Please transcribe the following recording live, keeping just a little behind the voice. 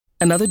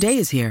Another day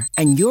is here,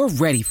 and you're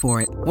ready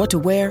for it. What to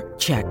wear?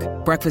 Check.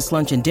 Breakfast,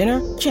 lunch, and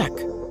dinner? Check.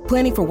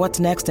 Planning for what's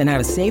next and how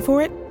to save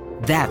for it?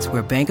 That's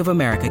where Bank of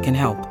America can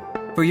help.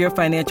 For your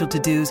financial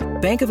to-dos,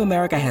 Bank of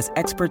America has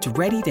experts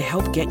ready to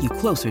help get you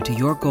closer to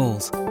your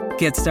goals.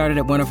 Get started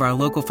at one of our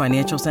local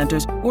financial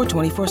centers or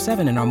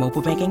 24/7 in our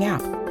mobile banking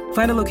app.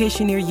 Find a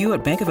location near you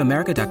at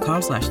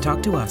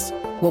bankofamerica.com/talktous.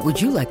 What would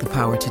you like the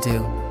power to do?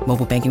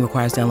 Mobile banking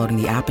requires downloading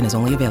the app and is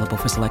only available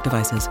for select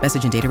devices.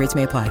 Message and data rates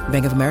may apply.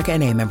 Bank of America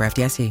N.A., member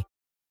FDIC.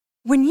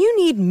 When you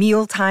need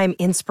mealtime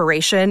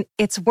inspiration,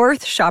 it's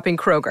worth shopping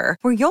Kroger,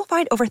 where you'll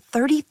find over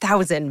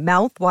 30,000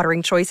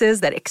 mouth-watering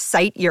choices that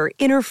excite your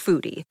inner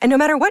foodie. And no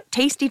matter what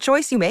tasty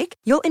choice you make,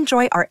 you'll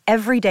enjoy our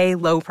everyday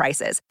low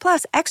prices,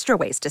 plus extra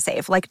ways to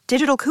save, like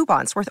digital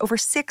coupons worth over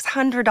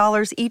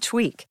 $600 each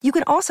week. You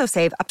can also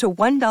save up to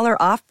 $1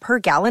 off per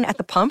gallon at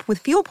the pump with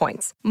fuel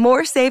points.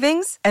 More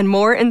savings and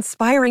more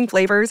inspiring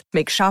flavors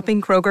make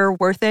shopping Kroger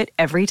worth it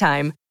every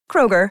time.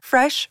 Kroger,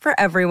 fresh for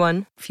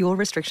everyone. Fuel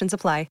restrictions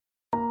apply.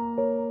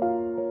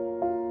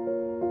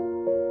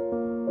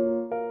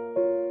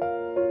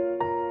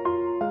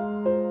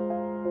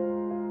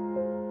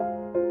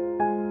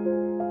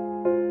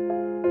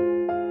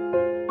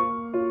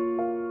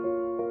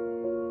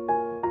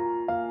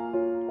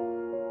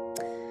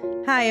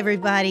 Hi,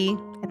 everybody,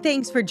 and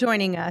thanks for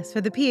joining us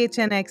for the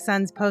PHNX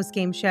Suns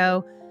postgame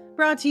show,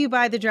 brought to you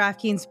by the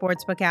DraftKings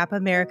Sportsbook app,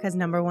 America's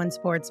 #1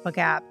 sportsbook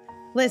app.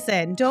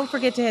 Listen, don't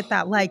forget to hit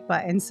that like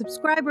button,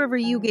 subscribe wherever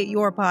you get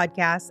your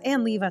podcasts,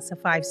 and leave us a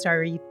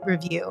 5-star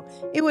review.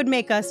 It would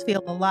make us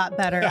feel a lot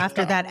better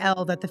after that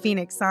L that the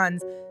Phoenix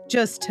Suns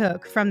just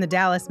took from the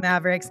Dallas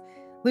Mavericks,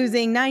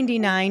 losing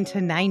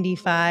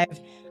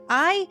 99-95.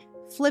 I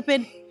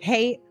flippin'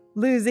 hate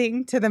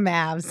losing to the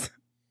Mavs.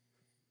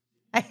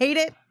 I hate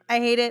it. I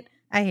hate it.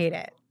 I hate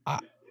it.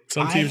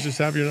 Some teams just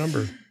have your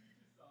number.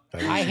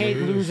 I hate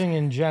losing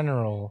in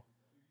general.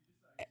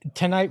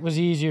 Tonight was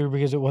easier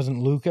because it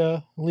wasn't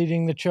Luka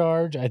leading the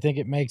charge. I think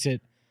it makes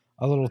it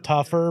a little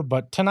tougher.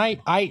 But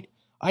tonight, I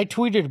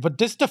tweeted, but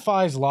this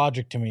defies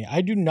logic to me. I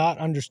do not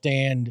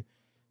understand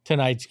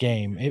tonight's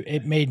game.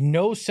 It made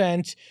no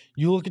sense.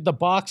 You look at the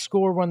box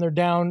score when they're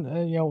down,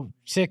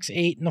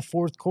 6-8 in the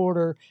fourth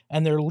quarter,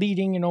 and they're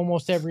leading in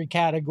almost every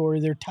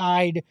category. They're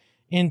tied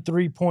in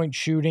three-point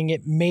shooting.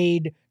 It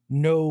made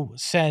no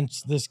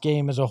sense, this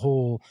game as a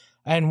whole.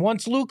 And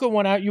once Luka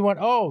went out, you went,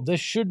 oh, this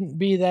shouldn't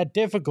be that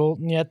difficult,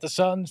 and yet the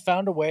Suns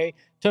found a way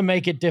to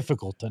make it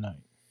difficult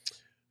tonight.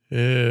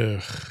 Hey,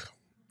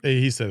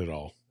 he said it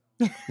all.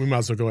 We might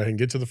as well go ahead and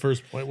get to the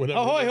first point. Whatever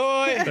Ahoy,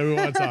 hoy! that we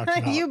want to talk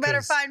about. You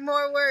better find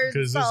more words.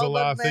 Because there's a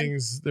lot of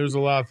things. There's a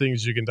lot of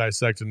things you can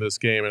dissect in this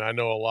game, and I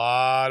know a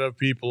lot of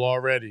people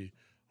already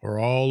are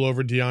all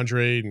over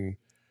DeAndre Ayton.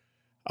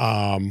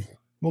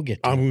 We'll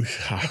get to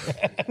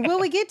it. Will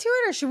we get to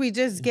it, or should we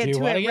just get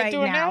to it right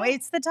now?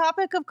 It's the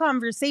topic of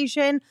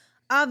conversation.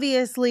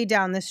 Obviously,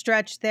 down the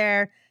stretch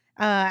there,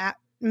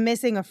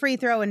 missing a free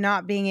throw and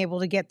not being able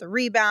to get the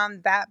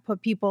rebound, that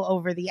put people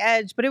over the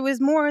edge. But it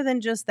was more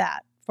than just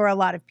that for a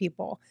lot of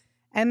people.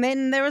 And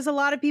then there was a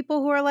lot of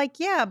people who are like,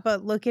 yeah,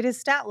 but look at his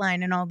stat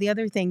line and all the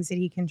other things that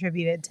he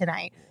contributed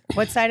tonight.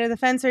 What side of the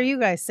fence are you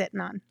guys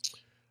sitting on?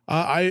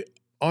 I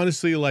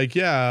honestly,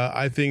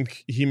 I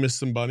think he missed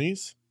some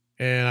bunnies.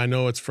 And I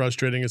know it's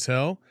frustrating as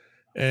hell.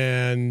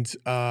 And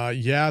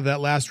that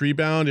last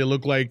rebound, it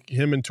looked like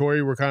him and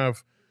Torrey were kind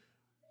of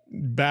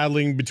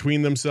battling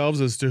between themselves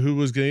as to who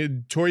was going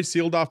to. Torrey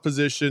sealed off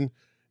position.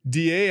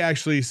 DA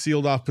actually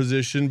sealed off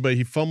position, but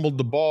he fumbled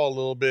the ball a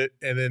little bit.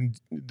 And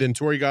then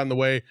Torrey got in the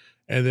way.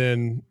 And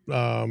then,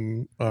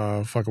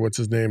 what's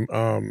his name?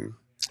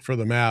 For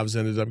the Mavs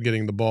ended up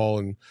getting the ball,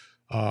 and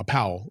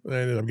Powell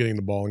ended up getting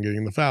the ball and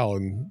getting the foul,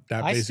 and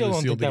that basically sealed the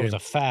game. I still don't think that was a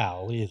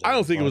foul either. I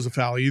don't think it was a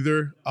foul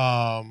either.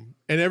 And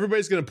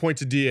everybody's going to point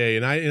to DA,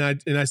 and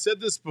I said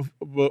this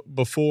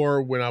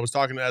before when I was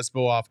talking to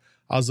Espo off.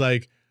 I was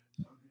like,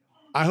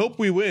 I hope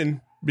we win,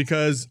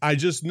 because I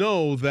just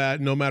know that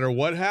no matter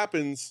what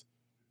happens,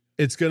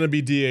 it's going to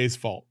be DA's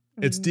fault.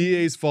 Mm-hmm. It's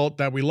DA's fault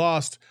that we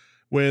lost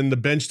when the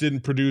bench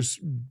didn't produce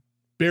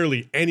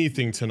barely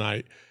anything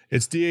tonight.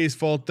 It's DA's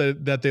fault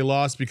that they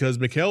lost because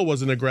Mikal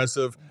wasn't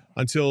aggressive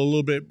until a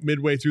little bit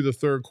midway through the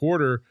third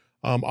quarter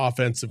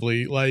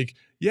offensively.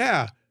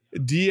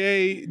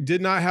 DA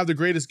did not have the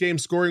greatest game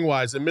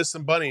scoring-wise and missed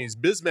some bunnies.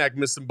 Bismack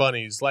missed some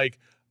bunnies.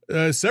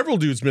 Several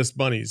dudes missed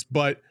bunnies.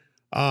 But,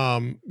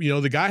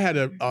 the guy had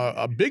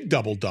a big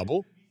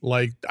double-double.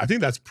 I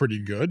think that's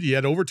pretty good. He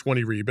had over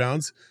 20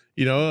 rebounds.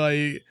 He's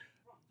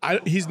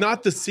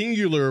not the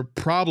singular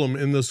problem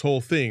in this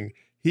whole thing.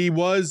 He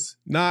was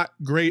not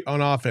great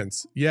on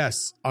offense.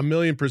 Yes,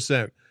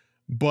 1,000,000%.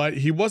 But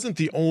he wasn't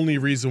the only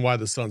reason why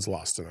the Suns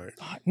lost tonight.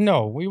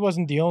 No, he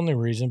wasn't the only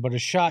reason, but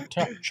his shot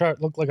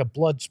chart looked like a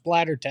blood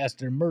splatter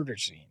test in a murder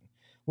scene.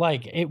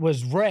 It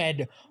was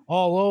red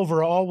all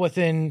over, all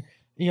within,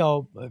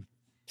 2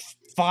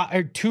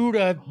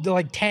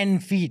 to 10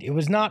 feet. It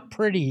was not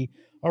pretty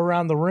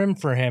around the rim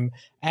for him.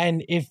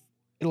 And if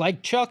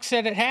like Chuck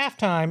said at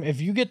halftime, if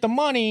you get the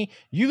money,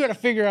 you got to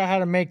figure out how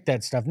to make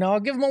that stuff. Now, I'll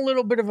give him a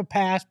little bit of a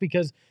pass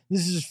because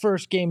this is his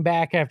first game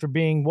back after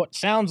being what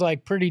sounds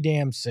like pretty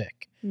damn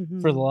sick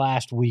for the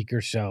last week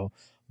or so.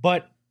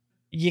 But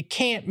you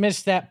can't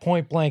miss that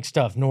point-blank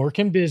stuff, nor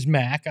can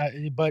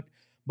Bismack.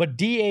 But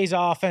DA's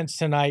offense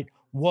tonight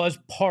was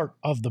part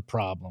of the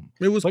problem.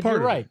 It was but part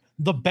you're of right. it.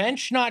 The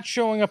bench not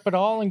showing up at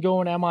all and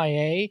going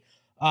MIA.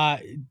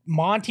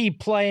 Monty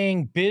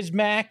playing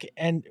Bismack,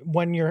 and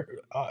when you're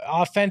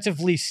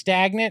offensively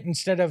stagnant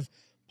instead of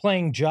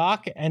playing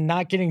Jock and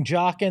not getting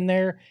Jock in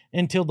there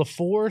until the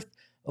fourth,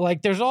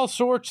 like there's all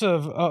sorts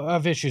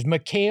of issues.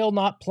 McHale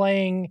not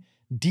playing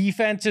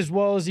defense as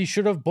well as he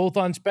should have, both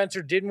on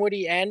Spencer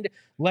Dinwiddie and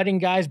letting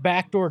guys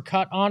backdoor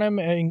cut on him,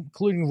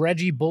 including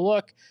Reggie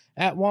Bullock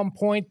at one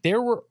point.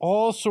 There were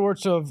all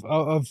sorts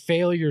of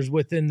failures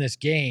within this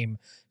game.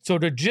 So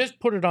to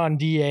just put it on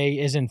DA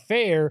isn't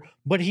fair,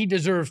 but he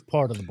deserves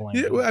part of the blame.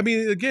 Yeah, well, I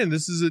mean, again,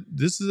 this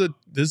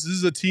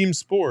is a team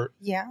sport.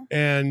 Yeah.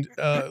 And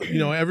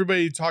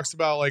everybody talks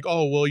about like,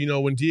 oh,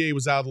 well, when DA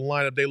was out of the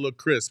lineup, they look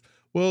crisp.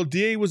 Well,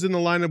 DA was in the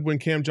lineup when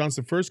Cam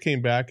Johnson first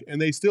came back, and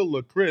they still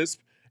look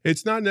crisp.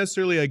 It's not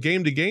necessarily a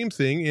game-to-game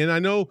thing. And I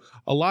know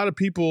a lot of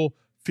people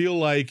feel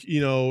like,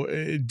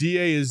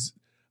 DA is,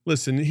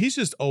 listen, he's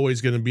just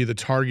always going to be the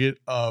target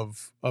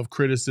of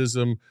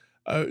criticism.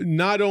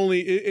 Not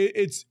only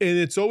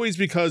it's always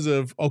because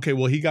of, okay,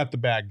 well, he got the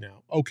bag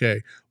now.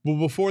 Okay. Well,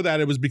 before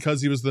that, it was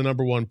because he was the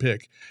number one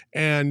pick.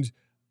 And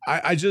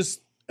I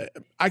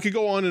could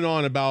go on and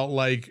on about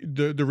like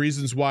the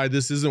reasons why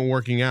this isn't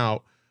working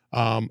out.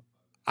 I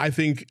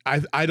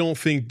don't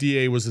think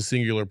DA was a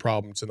singular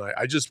problem tonight.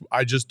 I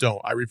just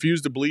don't. I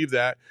refuse to believe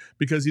that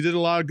because he did a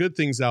lot of good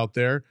things out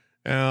there,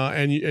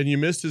 and you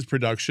missed his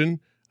production.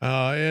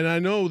 And I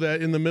know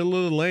that in the middle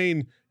of the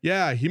lane,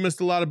 yeah, he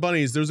missed a lot of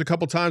bunnies. There's a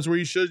couple times where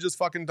he should have just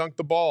fucking dunked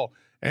the ball,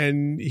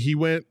 and he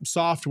went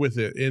soft with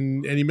it,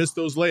 and he missed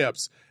those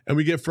layups, and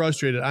we get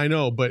frustrated. I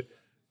know, but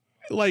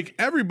like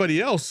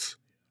everybody else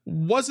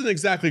wasn't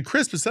exactly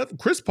crisp. Except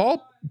Chris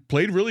Paul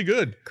played really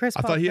good. I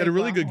thought he had a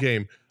really good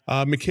game.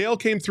 McHale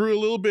came through a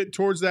little bit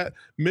towards that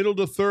middle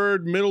to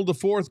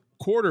fourth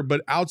quarter,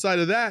 but outside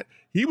of that,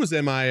 he was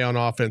MIA on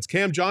offense.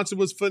 Cam Johnson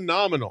was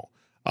phenomenal.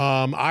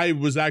 I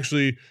was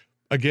actually,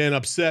 again,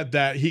 upset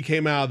that he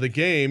came out of the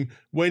game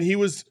when he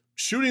was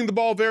shooting the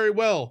ball very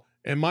well,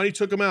 and Monty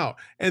took him out.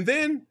 And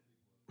then,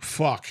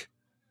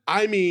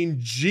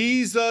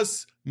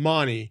 Jesus,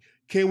 Monty,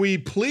 can we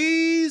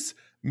please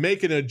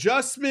make an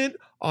adjustment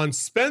on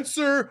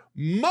Spencer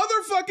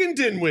motherfucking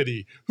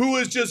Dinwiddie, who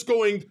is just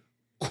going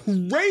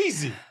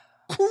crazy,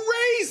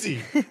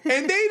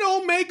 and they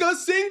don't make a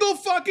single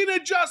fucking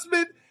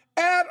adjustment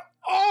at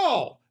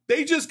all.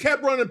 They just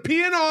kept running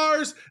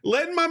PNRs,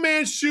 letting my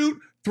man shoot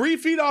 3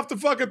 feet off the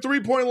fucking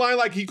 3-point line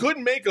like he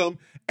couldn't make them,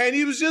 and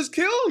he was just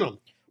killing them.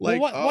 Like,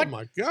 oh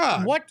my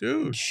God, what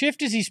dude.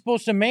 Shift is he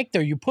supposed to make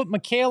there? You put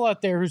McHale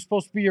out there who's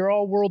supposed to be your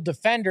all-world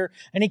defender,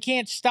 and he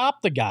can't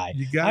stop the guy.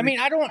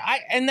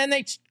 And then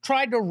they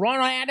tried to run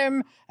at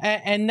him,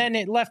 and then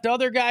it left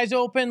other guys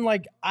open.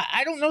 Like,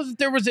 I don't know that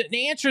there was an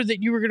answer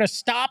that you were going to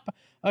stop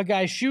a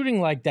guy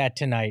shooting like that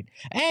tonight.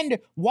 And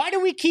why do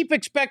we keep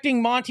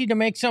expecting Monty to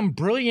make some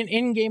brilliant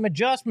in-game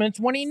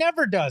adjustments when he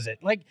never does it?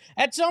 Like,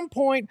 at some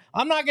point,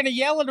 I'm not going to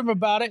yell at him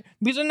about it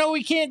because I know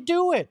he can't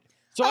do it.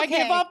 So I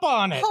give up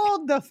on it.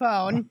 Hold the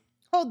phone.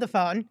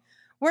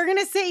 We're going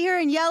to sit here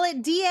and yell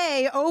at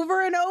DA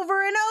over and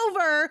over and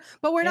over,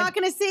 but we're not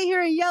going to sit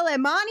here and yell at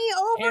Monty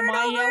over and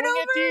over and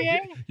over. DA?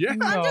 Yeah.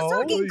 I'm just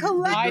talking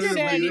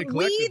collectively.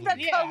 We,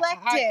 the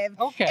collective.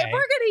 Okay. If we're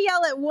going to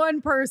yell at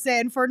one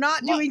person for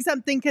not doing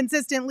something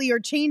consistently or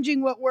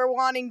changing what we're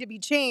wanting to be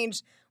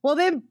changed, well,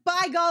 then,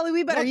 by golly,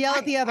 we better yell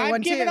at the other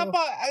one, too.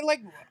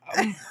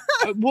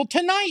 Well,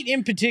 tonight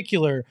in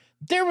particular,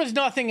 there was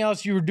nothing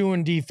else you were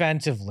doing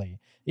defensively.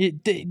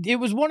 It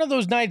was one of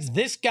those nights,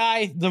 this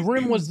guy, the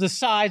rim was the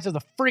size of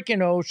the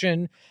freaking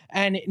ocean,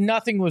 and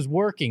nothing was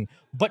working.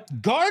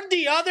 But guard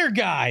the other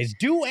guys.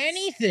 Do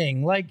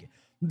anything. Like,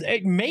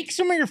 make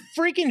some of your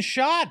freaking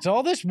shots.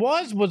 All this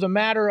was a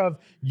matter of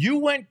you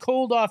went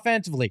cold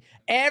offensively.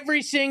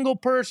 Every single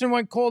person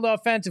went cold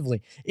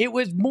offensively. It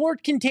was more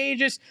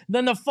contagious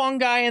than the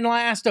fungi in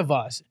Last of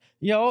Us.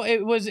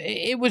 It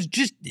was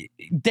just,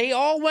 they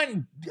all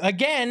went,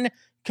 again,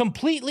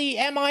 completely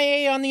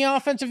MIA on the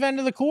offensive end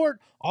of the court,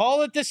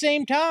 all at the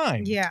same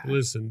time. Yeah.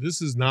 Listen,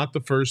 this is not the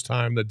first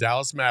time the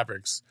Dallas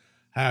Mavericks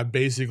have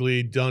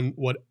basically done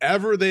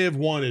whatever they have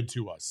wanted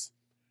to us.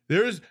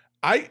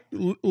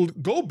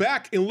 Go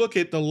back and look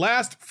at the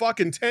last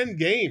fucking 10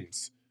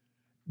 games.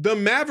 The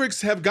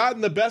Mavericks have gotten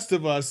the best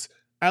of us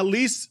at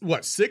least,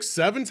 6,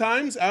 7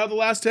 times out of the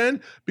last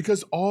 10,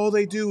 because all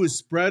they do is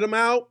spread them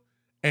out.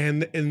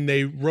 And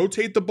they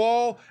rotate the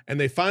ball, and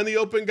they find the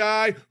open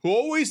guy who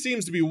always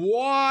seems to be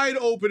wide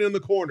open in the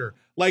corner.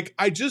 Like,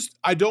 I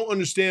don't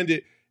understand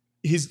it.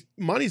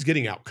 Monty's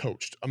getting out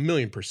coached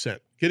 1,000,000%,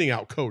 getting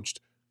out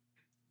coached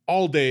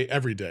all day,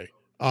 every day.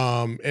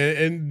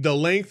 And the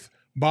length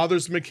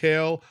bothers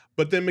Mikal,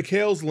 but then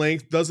Mikal's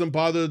length doesn't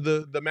bother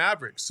the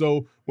Mavericks.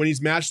 So when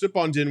he's matched up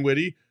on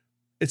Dinwiddie,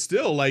 it's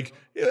still like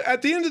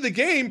at the end of the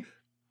game,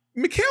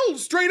 Mikal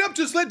straight up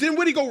just let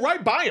Dinwiddie go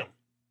right by him.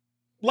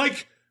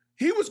 Like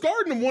he was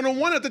guarding him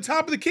one-on-one at the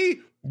top of the key,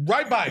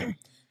 right by him.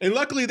 And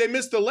luckily they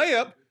missed the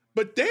layup.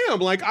 But damn,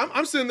 like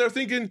I'm sitting there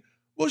thinking,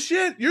 well,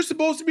 shit, you're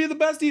supposed to be the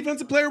best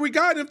defensive player we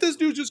got. And if this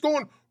dude's just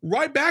going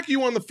right back at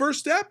you on the first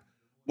step,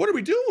 what are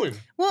we doing?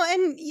 Well,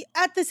 and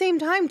at the same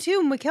time,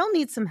 too, Mikal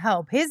needs some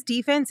help. His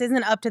defense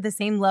isn't up to the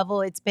same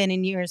level it's been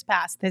in years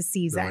past this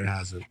season. No, it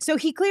hasn't. So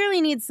he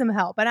clearly needs some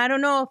help. And I don't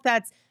know if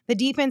that's the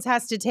defense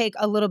has to take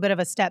a little bit of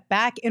a step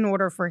back in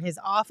order for his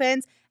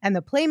offense and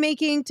the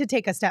playmaking to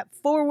take a step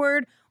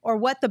forward or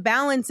what the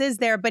balance is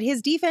there. But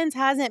his defense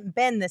hasn't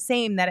been the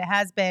same that it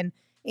has been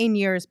in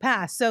years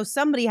past. So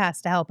somebody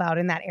has to help out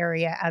in that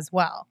area as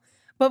well.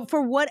 But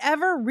for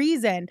whatever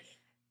reason,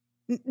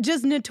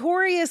 just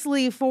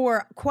notoriously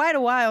for quite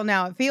a while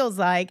now, it feels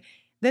like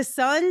the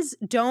Suns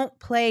don't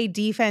play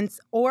defense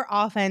or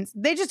offense.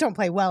 They just don't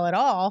play well at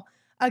all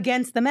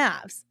against the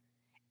Mavs.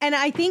 And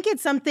I think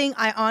it's something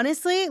I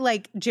honestly,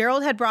 like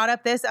Gerald had brought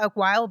up this a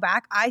while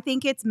back. I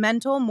think it's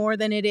mental more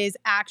than it is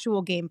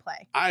actual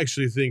gameplay. I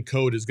actually think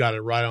Code has got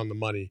it right on the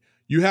money.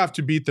 You have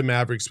to beat the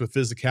Mavericks with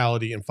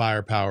physicality and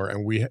firepower,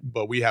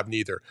 but we have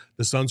neither.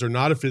 The Suns are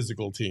not a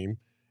physical team,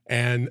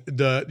 and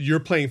you're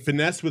playing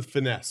finesse with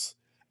finesse.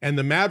 And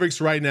the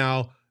Mavericks right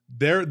now,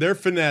 their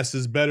finesse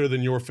is better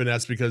than your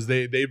finesse because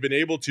they've been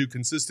able to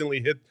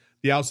consistently hit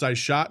the outside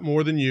shot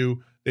more than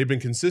you. They've been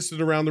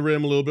consistent around the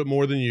rim a little bit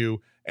more than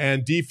you.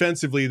 And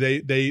defensively,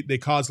 they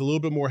cause a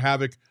little bit more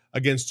havoc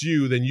against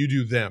you than you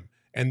do them.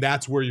 And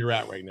that's where you're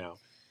at right now.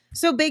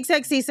 So Big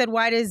Sexy said,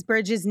 why does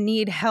Bridges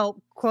need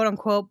help, quote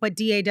unquote, but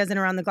DA doesn't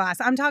around the glass?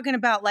 I'm talking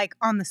about like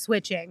on the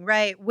switching,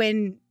 right?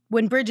 When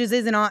Bridges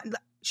isn't on,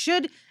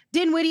 should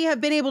Dinwiddie have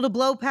been able to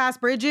blow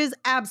past Bridges?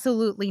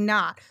 Absolutely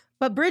not.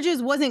 But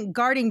Bridges wasn't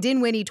guarding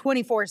Dinwiddie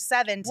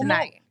 24/7 tonight.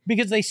 Well, no,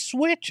 because they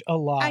switch a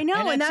lot. I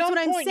know, and that's what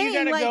I'm saying.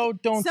 You gotta go,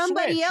 don't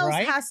somebody switch, else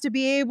right? has to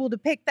be able to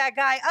pick that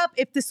guy up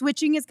if the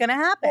switching is going to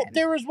happen. Well,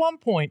 there was one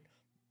point,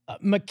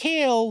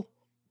 Mikal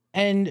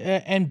and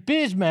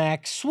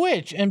Bismack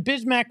switch, and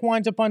Bismack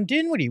winds up on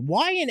Dinwiddie.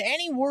 Why in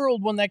any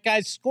world, when that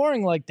guy's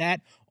scoring like that,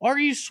 are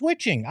you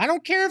switching? I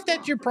don't care if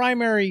that's your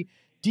primary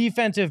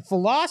defensive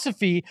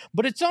philosophy,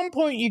 but at some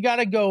point you got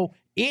to go,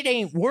 it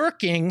ain't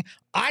working.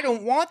 I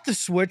don't want the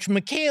switch.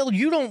 Mikal,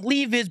 you don't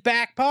leave his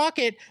back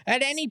pocket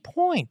at any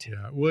point.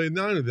 Yeah, well,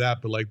 not only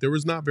that, but like there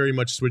was not very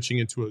much switching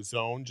into a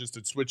zone, just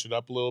to switch it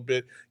up a little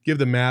bit, give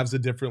the Mavs a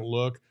different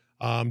look.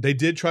 They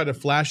did try to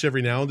flash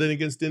every now and then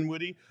against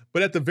Dinwiddie,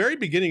 but at the very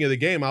beginning of the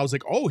game, I was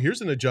like, oh,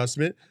 here's an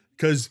adjustment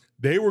because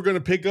they were going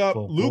to pick up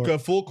Luka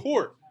full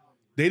court.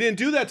 They didn't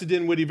do that to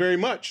Dinwiddie very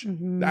much,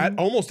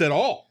 almost at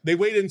all. They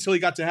waited until he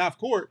got to half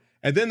court,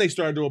 and then they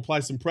started to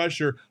apply some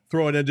pressure,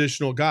 throw an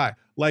additional guy.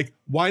 Like,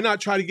 why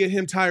not try to get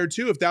him tired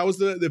too? If that was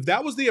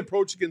the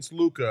approach against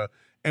Luka,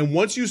 and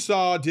once you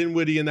saw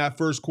Dinwiddie in that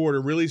first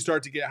quarter really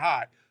start to get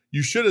hot,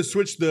 you should have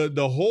switched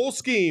the whole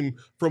scheme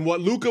from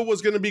what Luka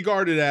was going to be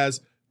guarded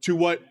as to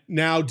what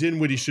now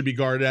Dinwiddie should be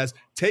guarded as.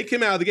 Take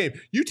him out of the game.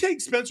 You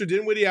take Spencer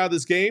Dinwiddie out of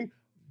this game,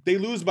 they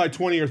lose by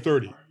 20 or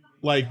 30.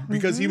 Like,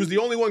 because he was the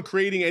only one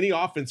creating any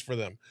offense for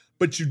them.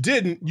 But you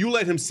didn't. You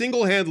let him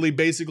single-handedly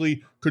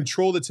basically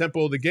control the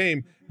tempo of the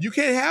game. You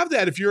can't have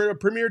that if you're a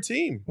premier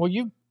team. Well,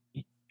 you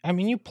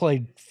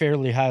played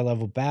fairly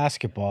high-level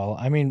basketball.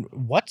 I mean,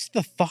 what's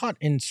the thought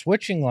in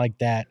switching like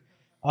that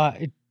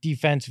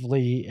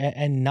defensively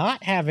and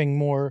not having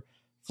more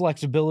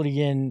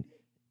flexibility in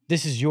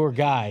this is your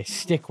guy,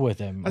 stick with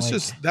him?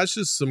 That's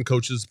just some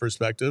coaches'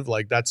 perspective.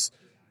 Like, that's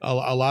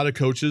a lot of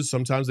coaches,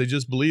 sometimes they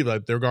just believe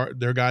that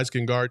their guys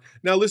can guard.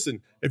 Now,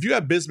 listen, if you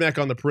have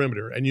Bismack on the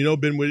perimeter and you know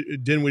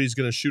Dinwiddie's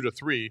going to shoot a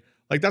three,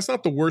 like that's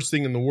not the worst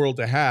thing in the world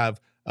to have,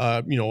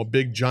 a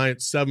big giant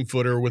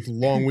 7-footer with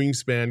long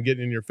wingspan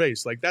getting in your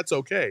face. Like that's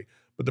okay.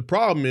 But the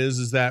problem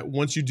is that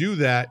once you do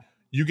that,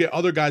 you get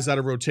other guys out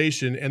of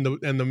rotation, and the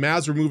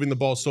Mavs were moving the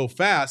ball so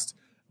fast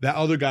that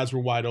other guys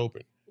were wide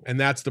open. And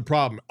that's the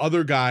problem.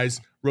 Other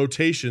guys'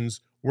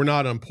 rotations were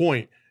not on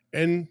point,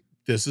 and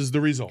this is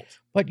the result.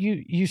 But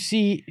you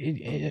see,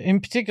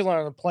 in particular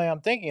on the play I'm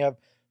thinking of,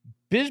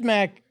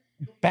 Bismack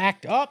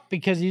backed up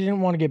because he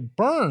didn't want to get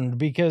burned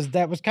because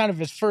that was kind of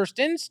his first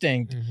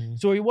instinct. Mm-hmm.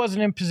 So he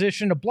wasn't in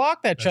position to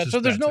block that shot.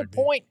 So there's no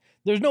point.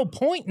 There's no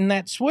point in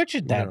that switch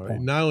at that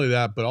point. Not only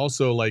that, but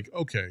also like,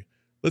 okay,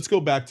 let's go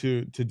back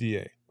to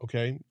DA.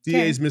 Okay,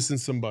 DA's missing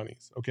some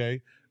bunnies.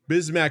 Okay,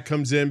 Bismack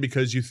comes in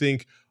because you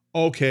think,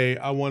 okay,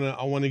 I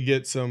want to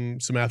get some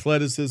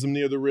athleticism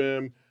near the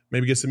rim.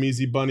 Maybe get some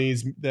easy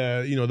bunnies,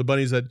 the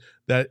bunnies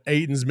that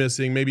Ayton's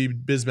missing. Maybe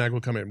Bismack will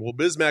come in. Well,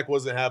 Bismack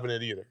wasn't having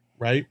it either,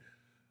 right?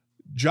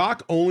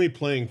 Jock only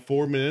playing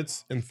 4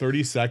 minutes and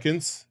 30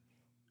 seconds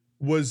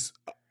was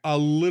a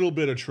little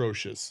bit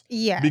atrocious.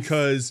 Yes.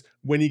 Because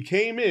when he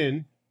came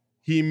in,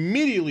 he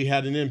immediately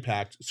had an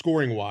impact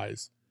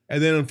scoring-wise.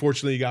 And then,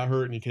 unfortunately, he got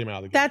hurt and he came out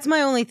of the game. That's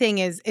my only thing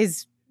is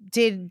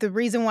did the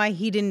reason why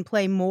he didn't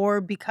play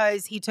more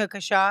because he took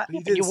a shot? He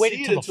didn't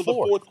see it until the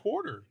fourth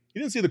quarter. He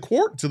didn't see the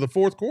court to the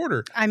fourth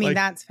quarter. I mean,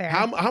 that's fair.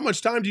 How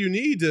much time do you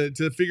need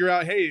to figure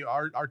out, hey,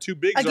 our two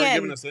bigs aren't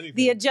giving us anything?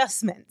 The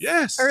adjustments.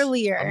 Yes.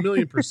 Earlier.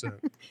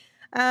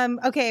 1,000,000%.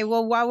 Okay,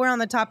 well, while we're on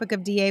the topic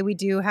of DA, we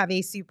do have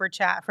a super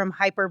chat from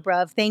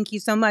Hyperbruv. Thank you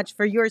so much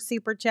for your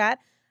super chat.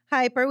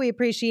 Hyper, we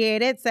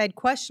appreciate it. Said,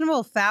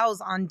 questionable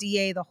fouls on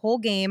DA the whole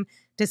game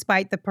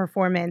despite the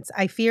performance.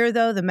 I fear,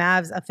 though, the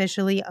Mavs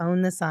officially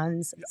own the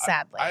Suns,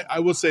 sadly. I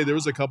will say there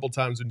was a couple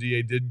times when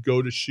DA did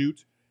go to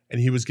shoot and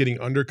he was getting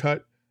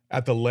undercut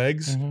at the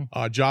legs.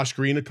 Josh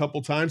Green a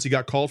couple times. He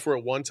got called for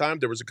it one time.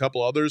 There was a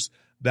couple others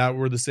that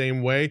were the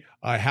same way.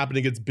 Happened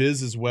against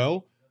Biz as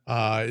well.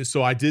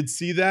 So I did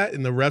see that,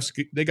 and the refs,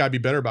 they got to be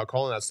better about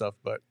calling that stuff.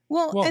 But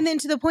well, and then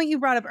to the point you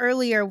brought up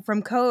earlier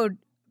from Code,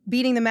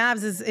 beating the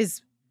Mavs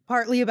is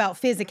partly about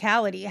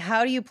physicality.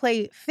 How do you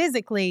play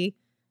physically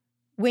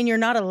when you're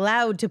not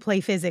allowed to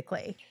play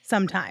physically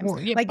sometimes?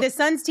 Well, yeah, like the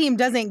Suns team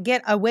doesn't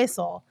get a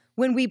whistle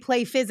when we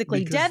play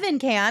physically. Devin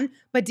can,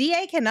 but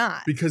DA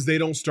cannot. Because they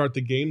don't start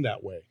the game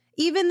that way.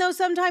 Even though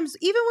sometimes,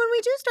 even when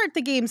we do start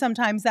the game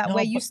sometimes that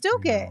way, you still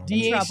get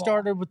DA in trouble.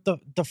 Started with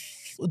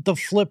the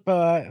flip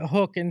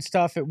hook and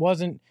stuff. It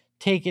wasn't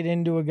take it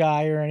into a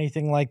guy or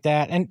anything like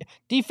that. And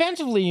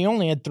defensively, he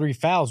only had 3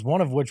 fouls, one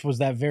of which was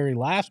that very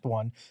last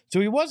one. So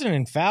he wasn't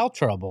in foul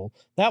trouble.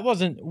 That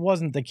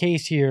wasn't the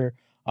case here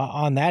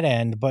on that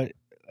end. But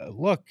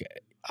look,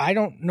 I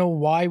don't know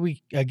why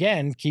we,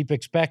 again, keep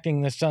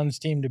expecting the Suns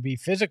team to be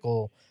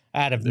physical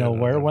out of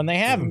nowhere when they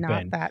haven't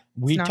been.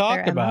 We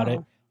talked about it.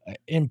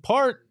 In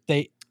part,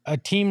 a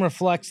team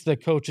reflects the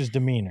coach's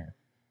demeanor.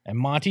 And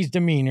Monty's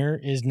demeanor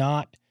is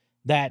not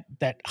that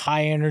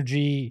high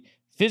energy,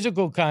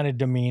 physical kind of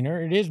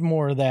demeanor. It is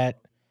more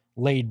that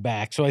laid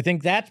back. So I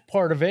think that's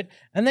part of it.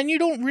 And then you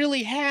don't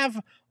really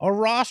have a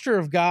roster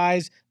of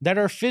guys that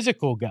are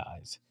physical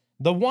guys.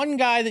 The one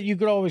guy that you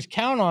could always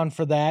count on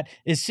for that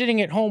is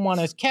sitting at home on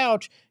his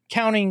couch,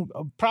 counting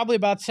probably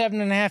about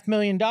 $7.5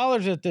 million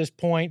at this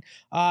point,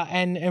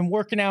 and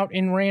working out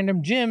in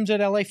random gyms at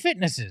LA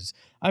Fitnesses.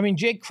 I mean,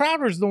 Jake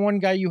Crowder's the one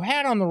guy you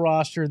had on the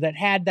roster that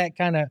had that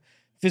kind of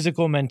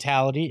physical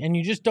mentality, and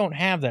you just don't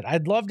have that.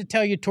 I'd love to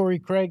tell you Torrey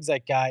Craig's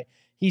that guy.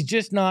 He's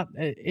just not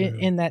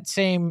in that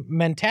same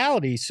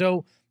mentality.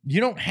 So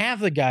you don't have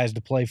the guys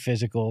to play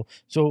physical.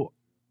 So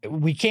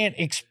we can't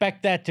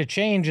expect that to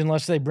change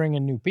unless they bring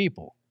in new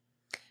people.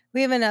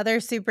 We have another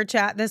super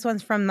chat. This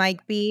one's from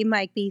Mike B.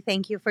 Mike B,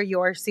 thank you for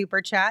your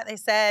super chat. They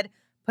said,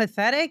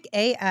 pathetic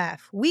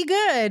AF. We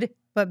good,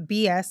 but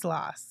BS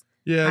loss.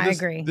 Yeah, I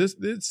agree.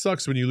 It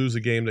sucks when you lose a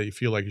game that you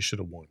feel like you should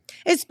have won.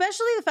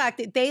 Especially the fact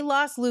that they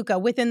lost Luka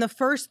within the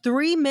first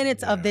 3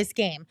 minutes of this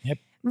game. Yep.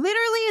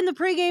 Literally in the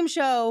pregame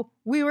show,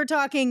 we were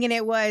talking and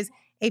it was,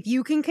 if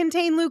you can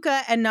contain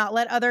Luka and not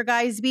let other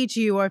guys beat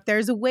you, or if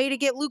there's a way to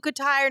get Luka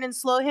tired and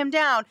slow him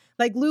down,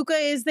 like Luka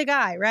is the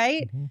guy,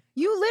 right? Mm-hmm.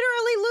 You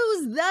literally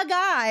lose the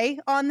guy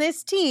on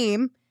this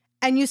team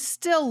and you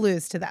still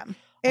lose to them.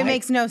 It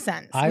makes no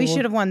sense. We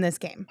should have won this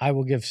game. I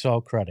will give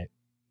Saul credit.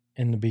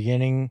 In the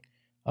beginning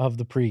of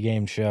the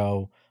pregame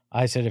show,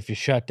 I said, if you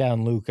shut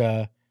down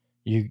Luka,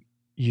 you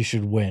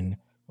should win.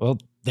 Well,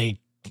 they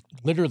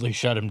literally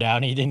shut him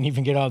down. He didn't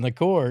even get on the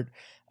court.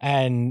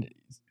 And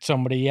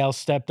somebody else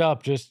stepped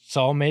up. Just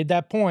Saul made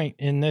that point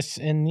in this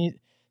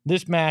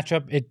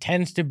matchup. It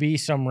tends to be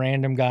some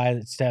random guy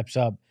that steps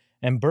up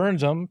and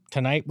burns them.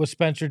 Tonight was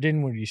Spencer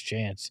Dinwiddie's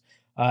chance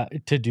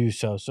to do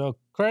so. So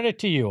credit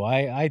to you.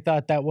 I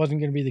thought that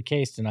wasn't going to be the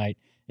case tonight.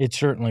 It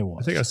certainly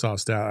was. I think I saw a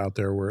stat out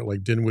there where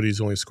like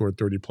Dinwiddie's only scored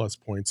 30+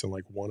 points in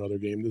like one other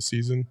game this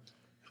season.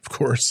 Of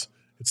course,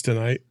 it's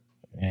tonight.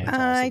 Yeah,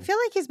 awesome. I feel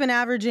like he's been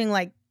averaging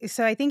I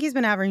think he's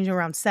been averaging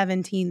around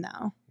 17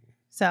 though.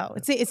 So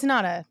it's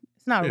not a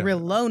real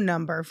low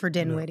number for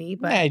Dinwiddie,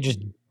 but he just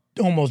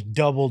almost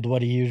doubled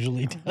what he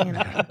usually does. You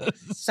know,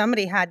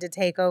 somebody had to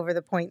take over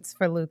the points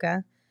for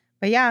Luka.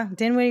 But yeah,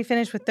 Dinwiddie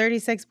finished with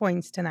 36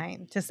 points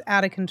tonight. Just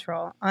out of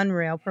control.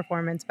 Unreal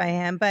performance by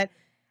him. But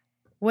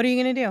what are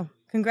you going to do?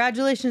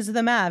 Congratulations to the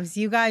Mavs.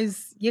 You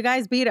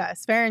guys beat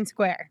us fair and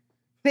square.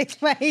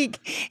 It's like,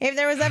 if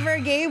there was ever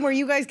a game where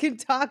you guys could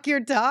talk your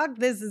talk,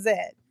 this is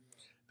it.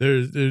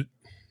 There's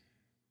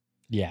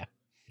yeah.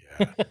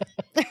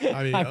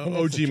 I mean,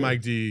 OG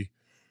Mike D,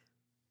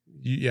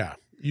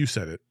 you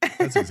said it.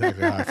 That's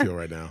exactly how I feel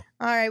right now.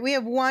 All right, we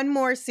have one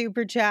more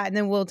super chat, and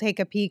then we'll take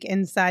a peek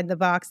inside the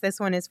box. This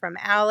one is from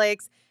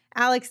Alex.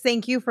 Alex,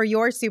 thank you for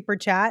your super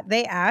chat.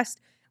 They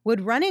asked,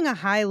 would running a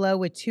high-low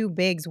with 2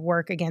 bigs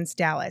work against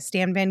Dallas?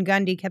 Stan Van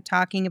Gundy kept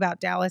talking about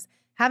Dallas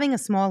having a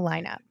small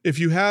lineup. If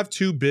you have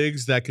 2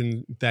 bigs that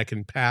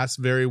can pass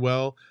very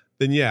well,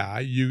 then yeah,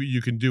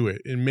 you can do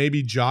it. And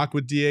maybe Jock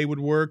with DA would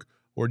work,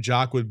 or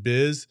Jock with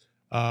Biz,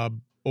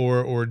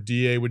 or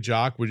DA with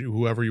Jock,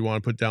 whoever you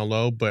want to put down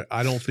low. But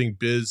I don't think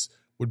Biz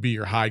would be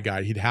your high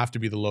guy. He'd have to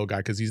be the low guy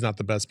because he's not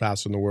the best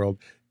passer in the world.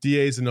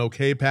 DA is an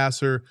okay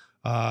passer.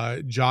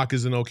 Jock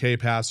is an okay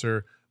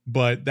passer,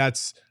 but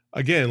that's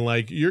again,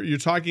 like you're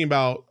talking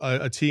about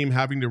a team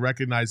having to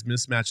recognize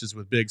mismatches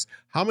with bigs.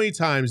 How many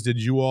times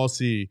did you all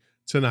see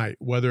tonight,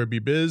 whether it be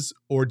Biz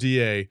or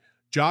DA,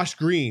 Josh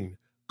Green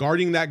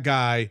guarding that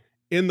guy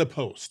in the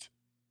post,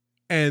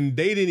 and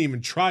they didn't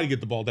even try to get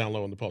the ball down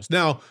low in the post?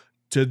 Now,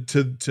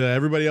 to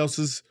everybody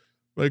else's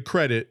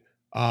credit,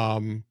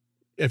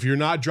 if you're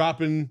not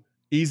dropping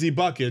easy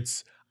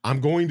buckets, I'm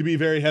going to be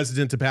very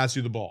hesitant to pass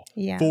you the ball.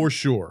 Yeah, for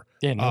sure.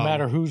 Yeah, no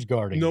matter who's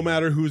guarding. No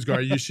matter who's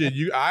guarding.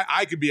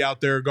 I could be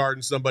out there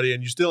guarding somebody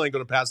and you still ain't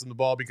going to pass them the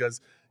ball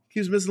because he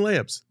keeps missing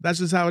layups. That's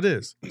just how it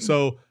is.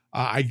 So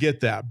I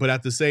get that. But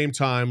at the same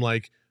time,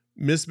 like,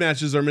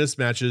 mismatches are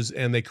mismatches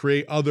and they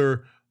create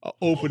other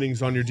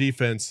openings on your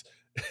defense.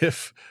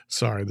 The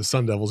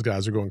Sun Devils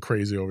guys are going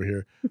crazy over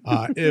here.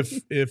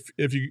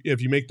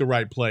 If you make the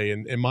right play,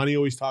 and Monty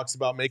always talks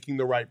about making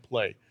the right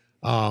play.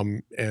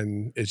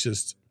 And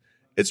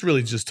it's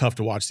really just tough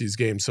to watch these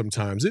games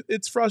sometimes.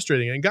 It's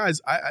frustrating. And guys,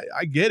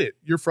 I get it.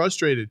 You're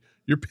frustrated.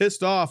 You're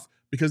pissed off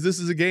because this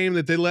is a game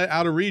that they let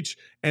out of reach,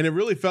 and it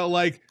really felt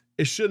like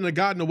it shouldn't have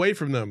gotten away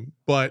from them.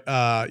 But,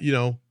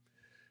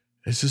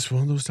 it's just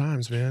one of those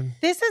times, man.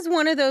 This is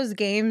one of those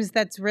games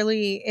that's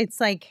really, it's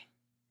like,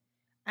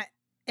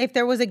 if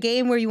there was a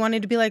game where you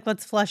wanted to be like,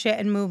 let's flush it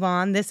and move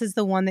on, this is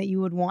the one that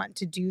you would want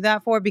to do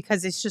that for,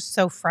 because it's just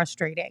so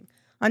frustrating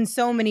on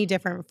so many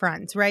different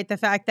fronts, right? The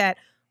fact that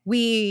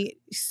we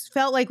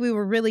felt like we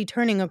were really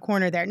turning a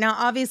corner there. Now,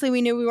 obviously,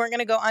 we knew we weren't going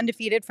to go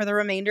undefeated for the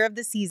remainder of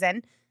the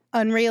season.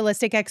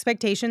 Unrealistic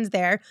expectations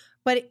there,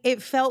 but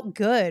it felt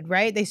good,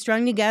 right? They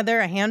strung together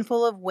a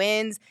handful of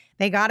wins.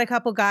 They got a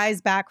couple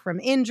guys back from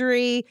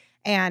injury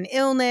and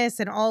illness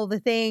and all the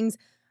things.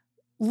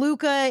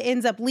 Luka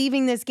ends up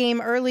leaving this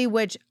game early,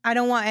 which I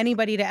don't want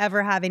anybody to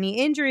ever have any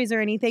injuries or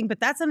anything, but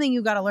that's something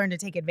you got to learn to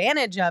take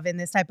advantage of in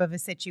this type of a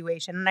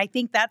situation. And I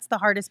think that's the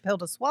hardest pill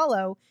to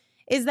swallow,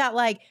 is that,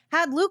 like,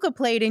 had Luka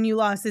played and you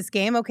lost this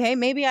game, okay,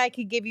 maybe I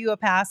could give you a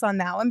pass on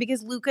that one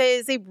because Luka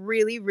is a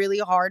really, really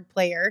hard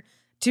player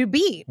to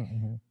beat.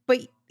 Mm-hmm.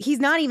 But he's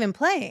not even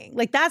playing.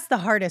 Like, that's the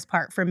hardest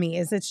part for me,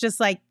 is it's just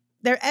like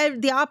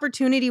the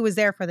opportunity was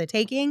there for the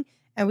taking,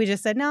 and we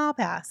just said, no, I'll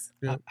pass.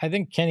 Yeah. I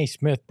think Kenny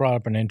Smith brought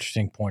up an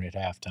interesting point at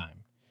halftime.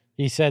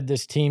 He said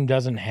this team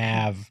doesn't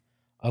have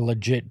a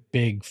legit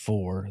big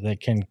four that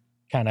can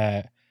kind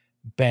of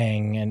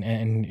bang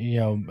and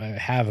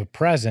have a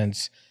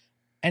presence.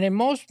 And in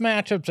most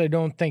matchups, I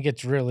don't think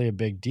it's really a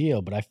big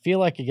deal. But I feel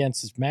like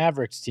against this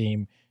Mavericks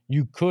team,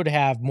 you could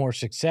have more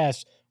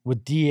success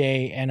with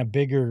DA and a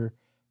bigger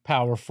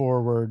power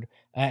forward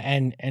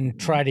and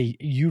try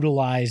to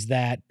utilize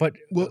that. But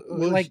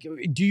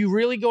do you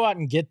really go out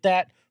and get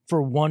that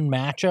for one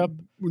matchup?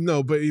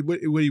 No, but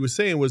what he was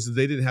saying was that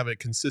they didn't have a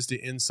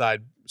consistent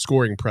inside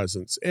scoring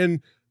presence.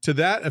 And to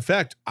that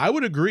effect, I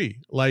would agree.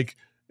 Like,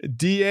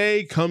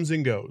 DA comes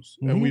and goes,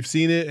 and we've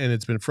seen it, and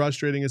it's been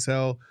frustrating as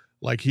hell.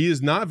 Like, he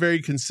is not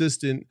very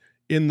consistent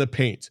in the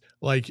paint.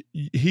 Like,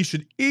 he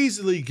should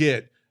easily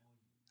get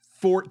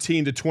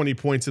 14 to 20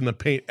 points in the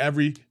paint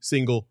every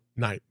single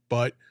night.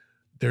 But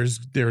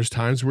there's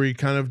times where he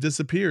kind of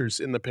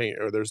disappears in the paint,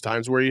 or there's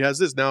times where he has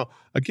this. Now,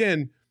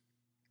 again,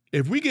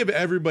 if we give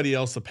everybody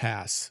else a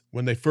pass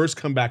when they first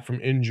come back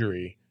from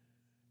injury,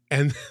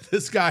 and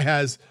this guy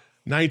has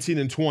 19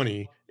 and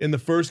 20 in the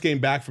first game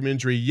back from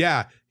injury,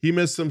 yeah, he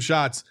missed some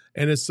shots,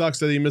 and it sucks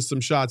that he missed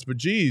some shots, but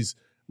geez,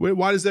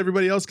 why does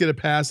everybody else get a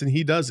pass and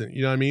he doesn't?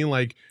 You know what I mean?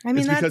 Like,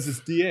 it's because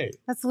it's DA.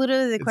 That's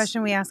literally the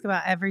question we ask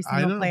about every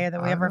single player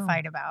that we ever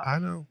fight about. I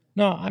know.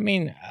 No, I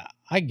mean,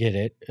 I get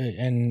it.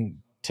 And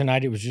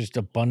tonight it was just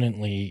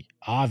abundantly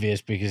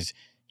obvious because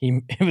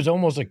it was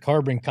almost a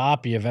carbon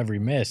copy of every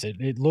miss.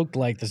 It looked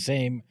like the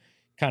same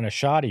kind of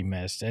shot he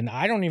missed. And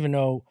I don't even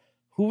know,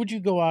 who would you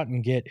go out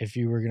and get if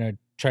you were going to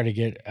try to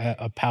get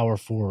a power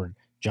forward?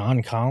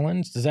 John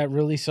Collins? Does that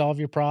really solve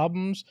your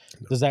problems?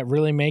 No. Does that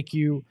really make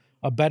you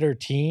a better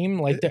team?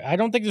 Like, I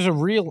don't think there's a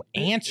real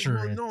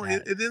answer. No,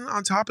 and then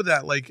on top of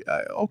that, like,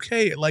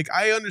 okay, like,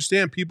 I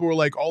understand people were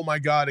like, oh my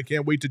God, I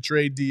can't wait to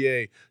trade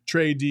DA.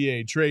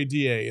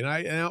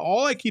 And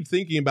all I keep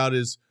thinking about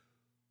is,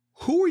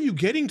 who are you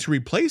getting to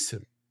replace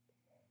him?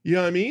 You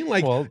know what I mean?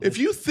 Like, if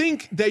you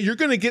think that you're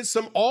going to get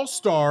some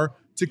all-star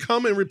to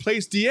come and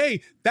replace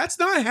DA, that's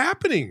not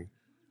happening.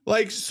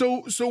 Like,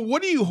 so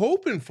what are you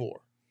hoping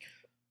for?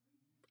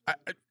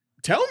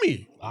 Tell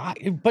me. I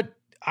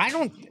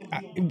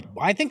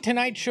think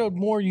tonight showed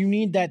more. You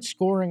need that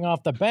scoring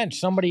off the bench,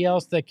 somebody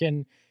else that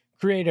can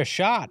create a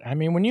shot. I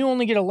mean, when you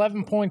only get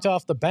 11 points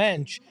off the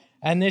bench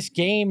and this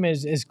game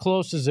is as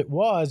close as it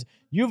was,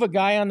 you have a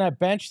guy on that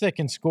bench that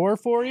can score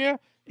for you.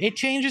 It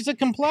changes the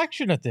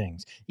complexion of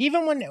things.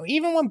 Even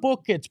when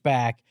Book gets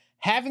back,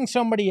 having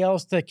somebody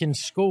else that can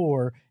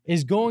score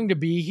is going to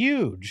be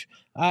huge.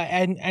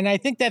 And I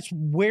think that's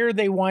where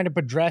they wind up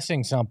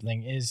addressing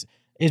something is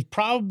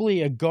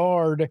probably a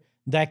guard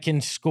that can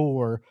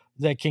score,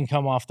 that can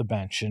come off the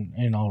bench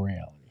in all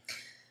reality.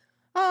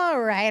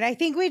 All right. I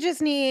think we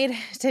just need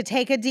to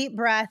take a deep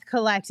breath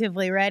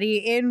collectively. Ready?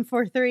 In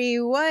for 3.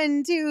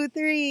 1, 2,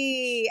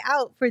 3.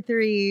 Out for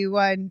 3.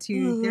 1,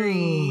 2,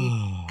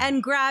 3.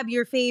 And grab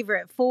your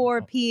favorite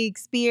Four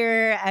Peaks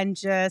beer and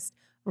just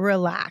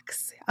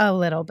relax a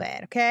little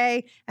bit.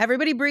 Okay.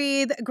 Everybody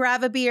breathe,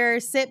 grab a beer,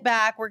 sit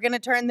back. We're going to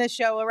turn this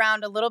show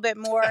around a little bit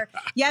more.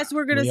 Yes,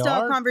 we're going to still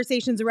have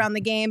conversations around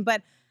the game,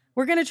 but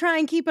we're going to try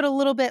and keep it a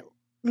little bit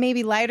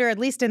maybe lighter, at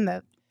least in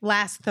the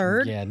last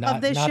third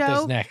of this show.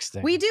 This next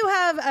thing. We do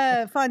have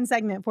a fun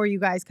segment for you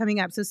guys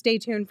coming up, so stay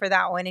tuned for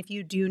that one if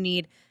you do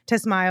need to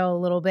smile a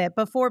little bit.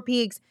 But Four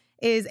Peaks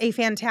is a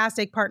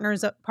fantastic partner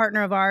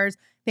of ours.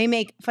 They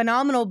make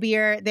phenomenal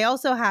beer. They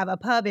also have a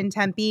pub in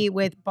Tempe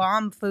with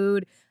bomb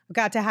food.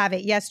 Got to have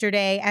it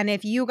yesterday. And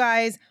if you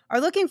guys are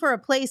looking for a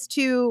place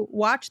to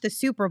watch the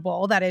Super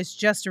Bowl that is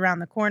just around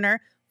the corner,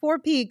 Four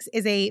Peaks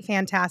is a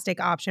fantastic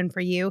option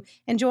for you.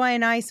 Enjoy a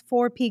nice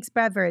Four Peaks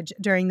beverage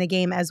during the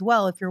game as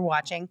well if you're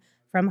watching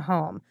from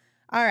home.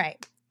 All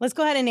right, let's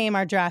go ahead and name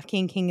our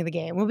DraftKings King of the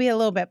Game. We'll be a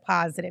little bit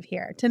positive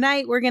here.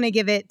 Tonight, we're going to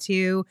give it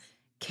to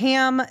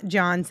Cam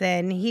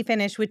Johnson. He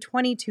finished with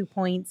 22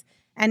 points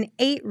and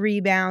 8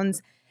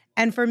 rebounds.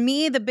 And for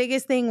me, the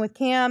biggest thing with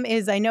Cam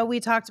is, I know we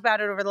talked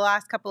about it over the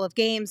last couple of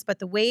games, but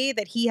the way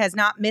that he has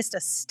not missed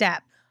a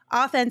step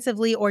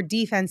offensively or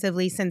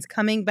defensively since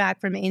coming back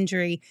from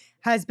injury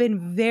has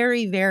been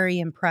very, very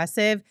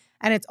impressive.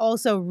 And it's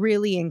also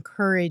really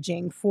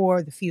encouraging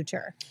for the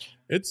future.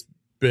 It's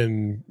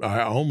been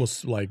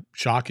almost like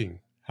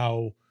shocking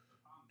how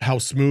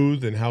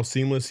smooth and how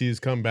seamless he's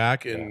come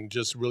back and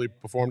just really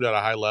performed at a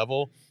high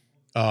level.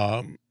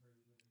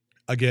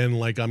 Again,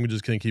 like I'm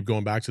just going to keep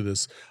going back to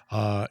this.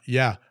 Can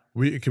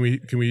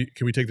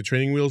we take the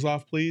training wheels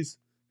off, please?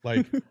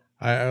 Like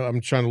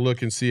I'm trying to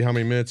look and see how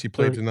many minutes he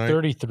played tonight.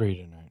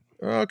 33 tonight.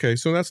 Okay,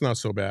 so that's not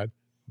so bad.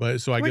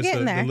 But so I guess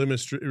the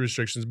limit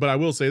restrictions. But I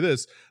will say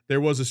this: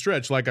 there was a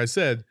stretch, like I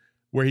said,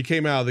 where he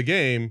came out of the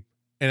game,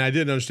 and I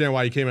didn't understand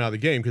why he came out of the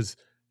game because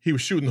he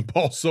was shooting the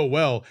ball so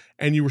well,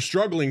 and you were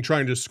struggling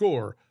trying to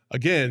score.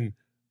 Again,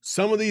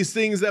 some of these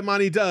things that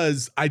Monty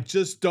does, I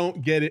just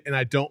don't get it, and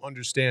I don't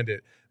understand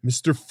it.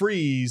 Mr.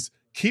 Freeze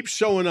keeps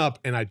showing up,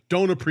 and I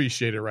don't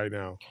appreciate it right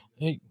now.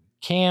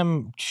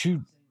 Cam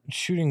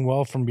shooting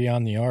well from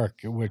beyond the arc,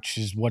 which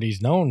is what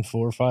he's known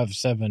for,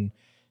 5-7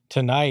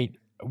 tonight.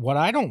 What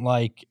I don't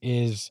like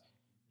is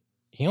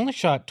he only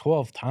shot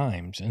 12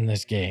 times in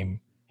this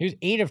game. He was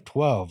 8 of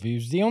 12. He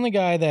was the only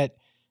guy that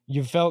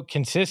you felt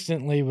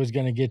consistently was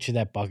going to get you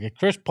that bucket.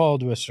 Chris Paul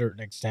to a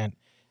certain extent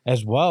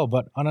as well.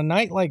 But on a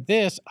night like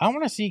this, I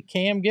want to see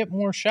Cam get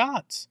more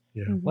shots.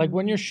 Yeah. Mm-hmm. Like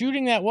when you're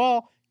shooting that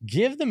well,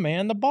 give the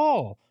man the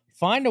ball.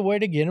 Find a way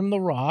to get him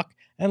the rock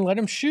and let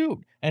him shoot.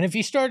 And if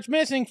he starts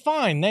missing,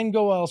 fine, then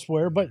go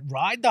elsewhere. But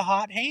ride the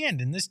hot hand.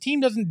 And this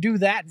team doesn't do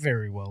that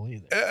very well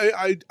either.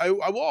 I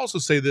will also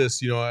say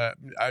this.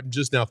 I'm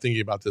just now thinking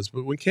about this.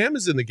 But when Cam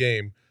is in the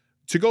game,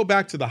 to go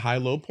back to the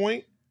high-low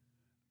point,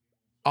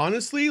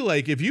 honestly,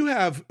 like if you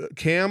have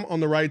Cam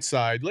on the right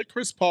side, let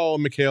Chris Paul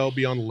and Mikal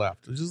be on the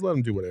left. Just let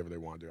them do whatever they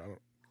want to do. I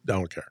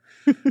don't care.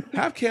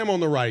 Have Cam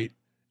on the right,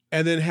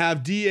 and then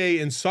have DA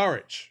and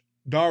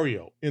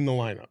Dario in the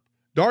lineup.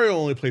 Dario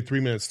only played 3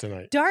 minutes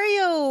tonight.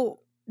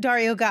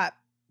 Dario got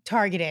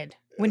targeted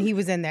when he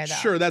was in there, though.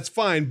 Sure, that's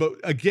fine. But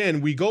again,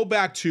 we go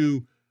back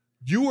to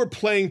you are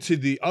playing to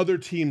the other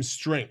team's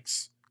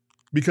strengths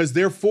because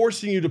they're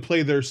forcing you to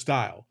play their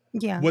style.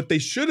 Yeah. What they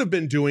should have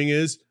been doing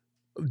is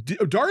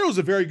Dario's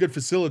a very good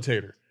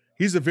facilitator.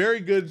 He's a very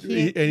good,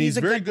 he's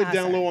very good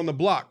down low on the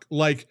block.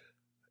 Like,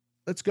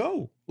 let's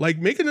go. Like,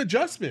 make an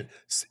adjustment.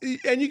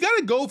 And you got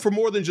to go for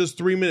more than just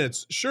 3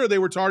 minutes. Sure, they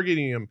were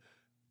targeting him.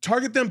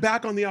 Target them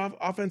back on the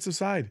offensive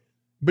side.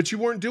 But you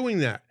weren't doing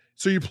that.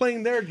 So you're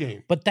playing their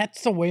game. But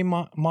that's the way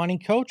Monty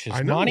coaches.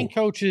 I know. Monty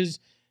coaches.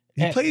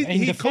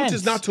 He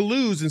coaches not to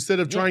lose instead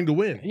of trying to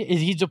win.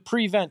 He's a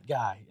prevent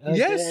guy.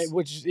 Yes.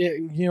 Which,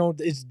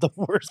 is the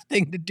worst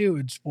thing to do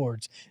in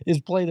sports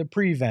is play the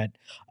prevent.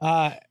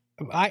 I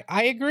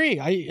agree.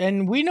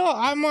 And we know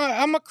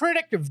I'm a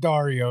critic of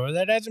Dario.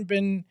 That hasn't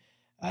been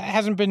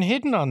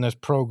hidden on this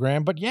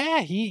program. But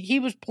yeah, he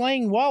was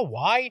playing well.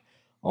 Why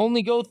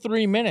only go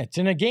 3 minutes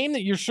in a game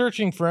that you're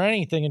searching for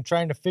anything and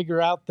trying to figure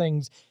out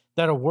things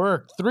that'll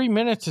work? 3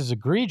 minutes is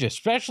egregious,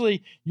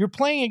 especially you're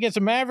playing against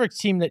a Mavericks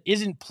team that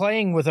isn't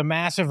playing with a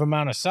massive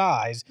amount of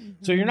size.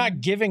 Mm-hmm. So you're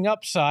not giving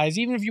up size.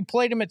 Even if you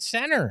played him at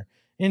center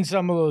in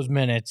some of those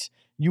minutes,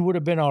 you would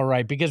have been all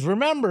right. Because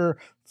remember,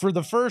 for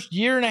the first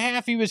year and a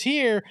half he was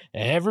here,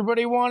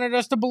 everybody wanted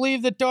us to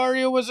believe that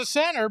Dario was a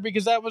center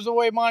because that was the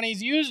way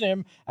Monty's used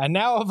him. And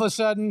now all of a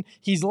sudden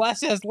he's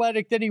less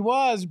athletic than he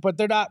was, but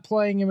they're not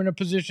playing him in a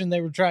position they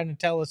were trying to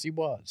tell us he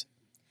was.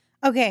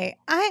 Okay,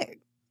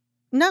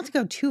 not to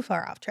go too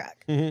far off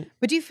track,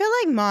 but do you feel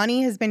like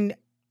Monty has been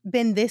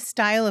this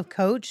style of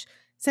coach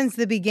since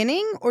the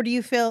beginning? Or do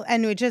you feel,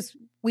 and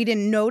we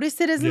didn't notice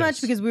it as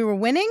much because we were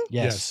winning?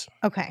 Yes.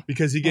 Okay.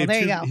 Because he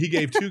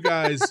gave two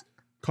guys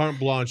carte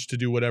blanche to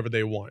do whatever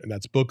they want, and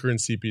that's Booker and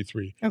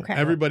CP3. Okay.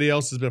 Everybody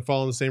else has been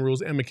following the same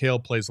rules, and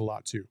Mikal plays a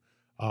lot too.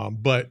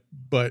 But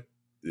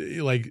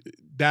like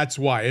that's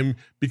why, and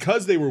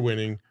because they were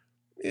winning,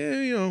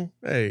 hey,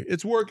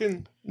 it's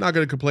working. Not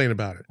going to complain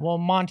about it. Well,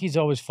 Monty's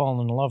always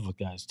fallen in love with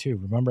guys too.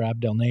 Remember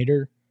Abdel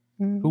Nader,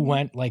 who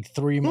went like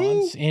 3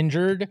 months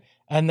injured,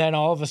 and then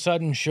all of a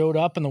sudden showed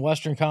up in the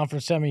Western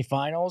Conference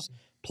semifinals,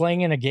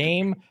 playing in a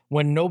game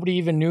when nobody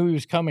even knew he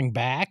was coming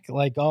back.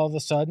 Like all of a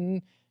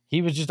sudden,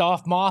 he was just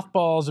off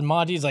mothballs, and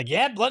Monty's like,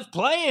 "Yeah, let's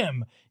play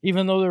him."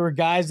 Even though there were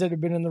guys that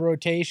had been in the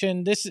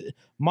rotation,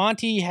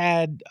 Monty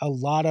had a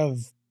lot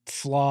of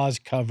flaws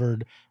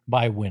covered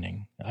by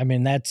winning. I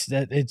mean, it's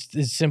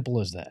as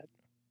simple as that.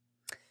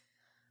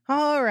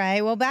 All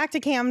right. Well, back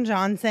to Cam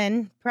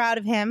Johnson. Proud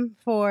of him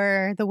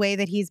for the way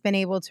that he's been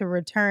able to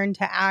return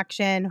to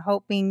action,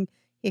 hoping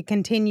it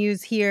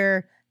continues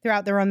here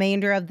throughout the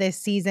remainder of this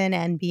season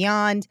and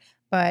beyond.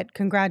 But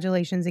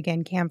congratulations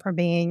again, Cam, for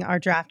being our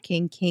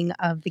DraftKings king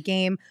of the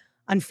game.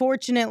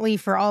 Unfortunately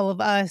for all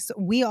of us,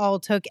 we all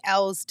took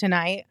L's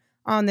tonight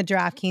on the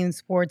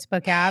DraftKings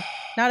Sportsbook app.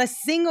 Not a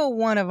single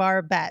one of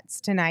our bets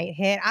tonight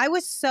hit. I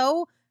was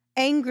so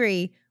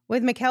angry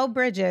with Mikal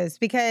Bridges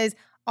because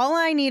all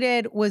I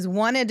needed was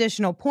one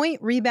additional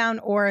point,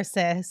 rebound, or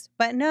assist.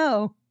 But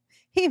no,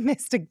 he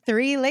missed a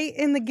 3 late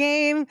in the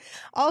game.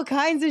 All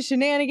kinds of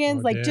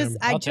shenanigans. I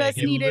just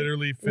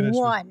needed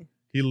one.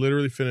 He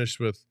literally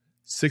finished with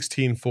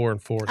 16, 4,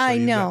 and 4. So I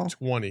know.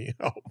 20.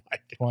 Oh, my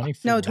God.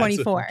 24. No,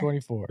 24.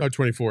 24. Oh,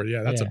 24.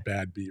 Yeah, that's a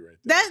bad beat right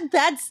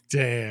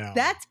there.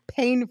 That's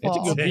painful. It's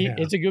a good beat.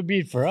 It's a good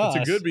beat for us.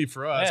 It's a good beat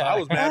for us. Yeah. I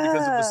was mad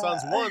because if the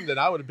Suns won, then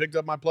I would have picked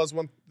up my plus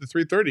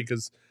 330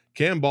 because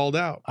Cam balled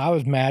out. I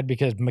was mad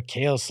because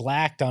Mikal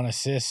slacked on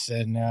assists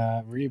and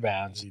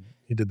rebounds.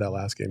 He did that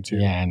last game too.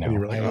 Yeah, I know. And you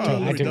were like,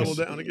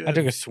 I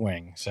took a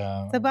swing.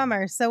 So it's a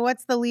bummer. So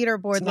what's the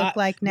leaderboard look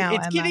like now,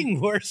 It's Emma? getting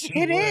worse.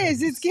 It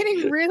is. It's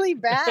getting really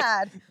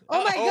bad.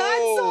 Oh my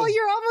God, Saul,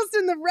 you're almost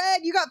in the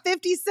red. You got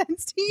 50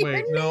 cents to even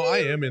Wait, no, I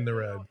am in the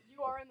red.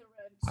 You are in the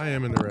red. I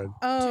am in the red.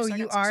 Oh,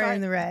 you are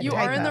in the red. You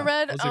are in the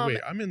red. I was like, wait,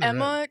 I'm in the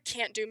Emma red.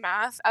 can't do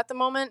math at the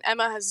moment.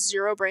 Emma has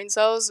 0 brain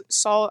cells.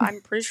 Saul, I'm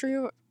pretty sure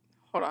you.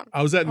 Hold on.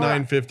 I was at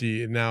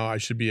 950, and now I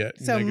should be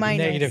at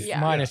negative Yeah.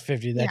 minus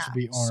 50. That should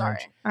be orange.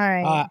 Sorry. All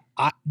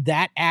right.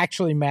 That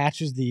actually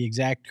matches the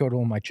exact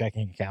total in my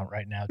checking account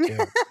right now too.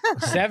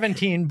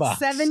 $17.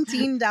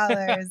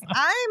 $17.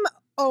 I'm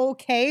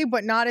okay,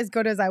 but not as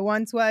good as I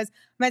once was.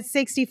 I'm at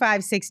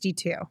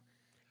 65.62.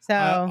 So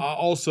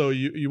also,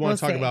 you want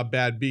to talk about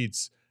bad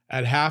beats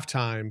at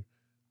halftime.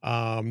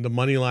 The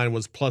money line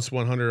was plus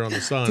 100 on the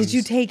Suns. Did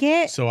you take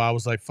it? So I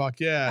was like, fuck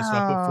yeah. So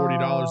I put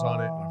 $40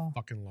 on it, and I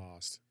fucking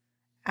lost.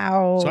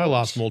 Ouch. So I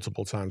lost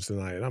multiple times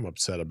tonight, and I'm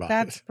upset about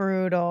That's it.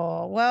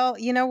 brutal. Well,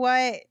 you know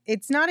what?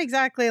 It's not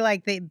exactly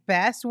like the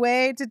best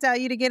way to tell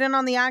you to get in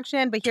on the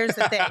action, but here's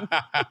the thing.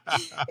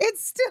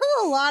 It's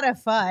still a lot of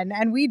fun,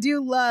 and we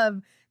do love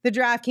the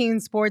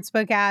DraftKings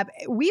Sportsbook app.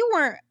 We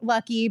weren't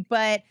lucky,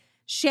 but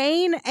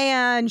Shane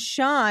and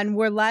Sean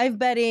were live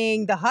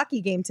betting the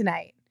hockey game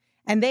tonight,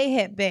 and they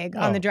hit big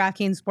on the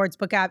DraftKings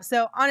Sportsbook app.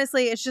 So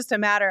honestly, it's just a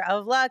matter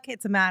of luck.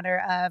 It's a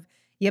matter of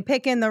you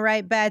picking the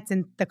right bets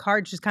and the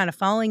cards just kind of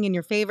falling in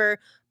your favor.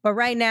 But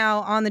right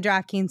now on the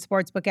DraftKings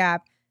Sportsbook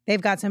app,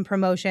 they've got some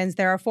promotions.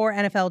 There are 4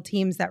 NFL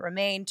teams that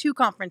remain, 2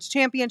 conference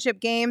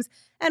championship games,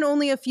 and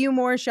only a few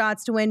more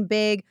shots to win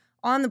big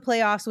on the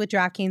playoffs with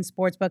DraftKings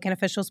Sportsbook, an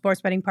official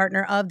sports betting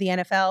partner of the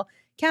NFL.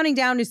 Counting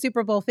down to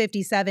Super Bowl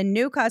 57,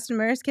 new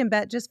customers can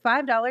bet just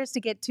 $5 to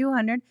get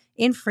 $200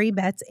 in free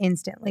bets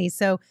instantly.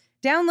 So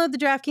download the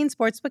DraftKings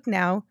Sportsbook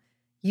now.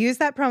 Use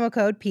that promo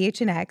code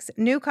PHNX.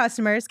 New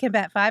customers can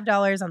bet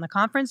 $5 on the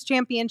conference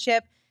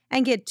championship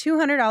and get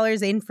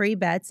 $200 in free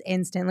bets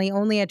instantly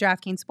only at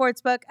DraftKings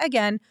Sportsbook.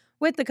 Again,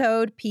 with the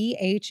code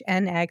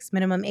PHNX.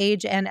 Minimum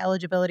age and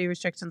eligibility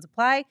restrictions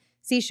apply.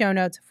 See show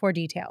notes for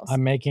details.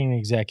 I'm making an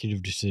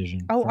executive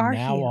decision. Oh, From are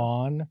now you?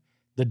 on,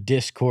 the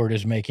Discord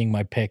is making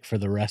my pick for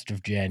the rest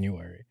of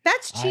January.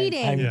 That's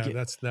cheating. Yeah,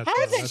 that's How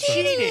is it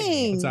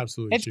cheating? That's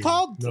absolutely It's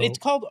cheating.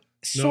 called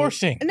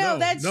sourcing. No,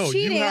 that's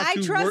cheating. you have I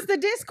to trust work- the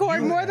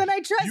Discord more than I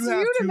trust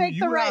you to make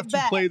the right You have to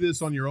bet. play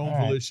this on your own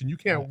volition. You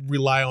can't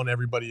rely on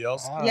everybody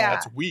else. Yeah.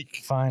 That's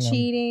weak. Fine.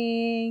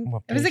 Cheating.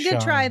 Well, It was a please, good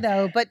Sean. try,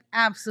 though, but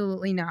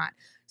absolutely not.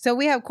 So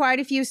we have quite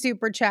a few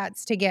super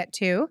chats to get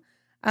to.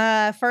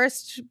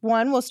 First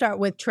one, we'll start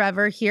with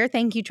Trevor here.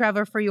 Thank you,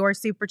 Trevor, for your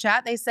super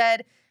chat. They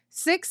said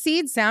 6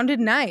 seed sounded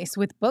nice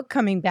with book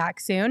coming back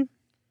soon.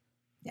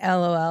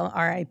 LOL,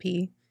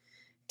 RIP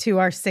to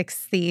our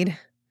 6th seed.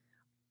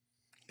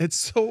 It's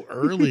so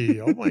early.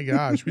 Oh my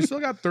gosh. We still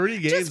got 30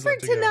 games Just for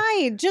left to go.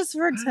 tonight. Just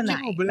for I know,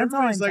 tonight. but That's all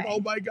everybody's I'm like, saying.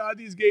 oh my God,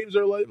 these games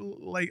are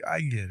like I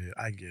get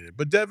it.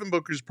 But Devin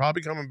Booker's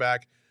probably coming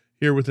back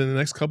here within the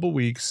next couple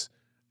weeks.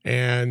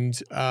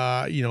 And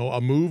a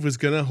move is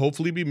gonna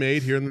hopefully be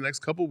made here in the next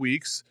couple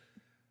weeks.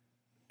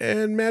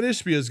 And Matt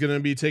Ishbia is gonna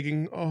be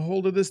taking a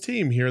hold of this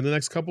team here in the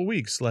next couple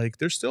weeks. Like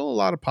there's still a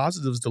lot of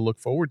positives to look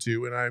forward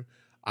to.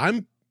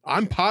 And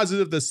I'm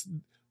positive this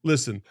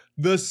listen,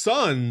 the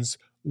Suns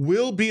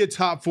will be a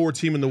top 4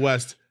 team in the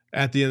West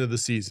at the end of the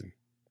season.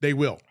 They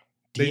will.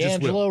 They just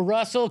D'Angelo will.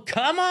 Russell,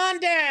 come on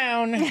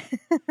down.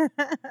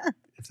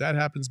 If that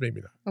happens,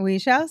 maybe not. We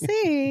shall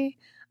see.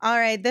 All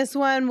right, this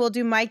one we'll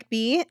do Mike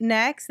B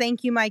next.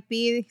 Thank you, Mike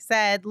B.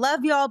 Said,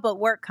 love y'all, but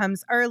work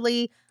comes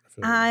early.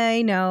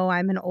 I know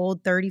I'm an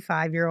old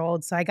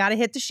 35-year-old, so I got to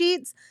hit the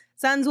sheets.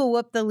 Suns will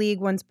whoop the league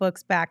once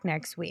Book's back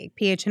next week.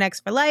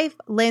 PHNX for life,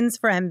 Lynn's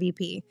for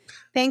MVP.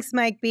 Thanks,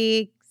 Mike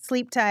B.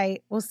 Sleep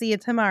tight. We'll see you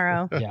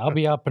tomorrow. Yeah, I'll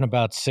be up in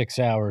about 6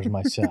 hours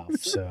myself.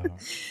 So,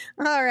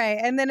 All right,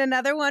 and then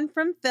another one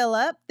from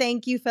Philip.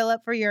 Thank you,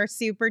 Philip, for your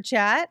super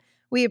chat.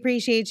 We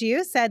appreciate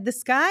you. Said, the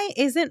sky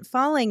isn't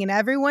falling and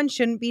everyone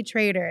shouldn't be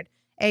traded,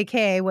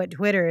 a.k.a. what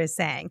Twitter is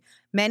saying.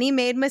 Many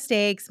made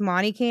mistakes.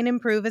 Monty can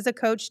improve as a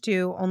coach,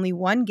 too. Only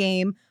one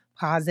game.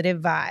 Positive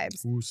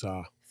vibes.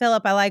 Woosah.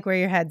 Philip, I like where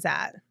your head's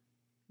at.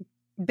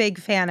 Big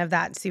fan of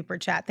that super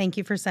chat. Thank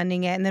you for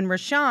sending it. And then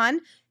Rashawn,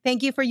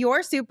 thank you for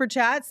your super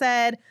chat.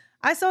 Said,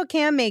 I saw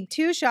Cam make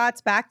 2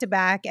 shots back to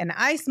back and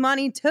Ice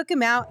Money took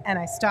him out and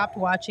I stopped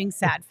watching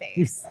Sad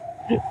Face.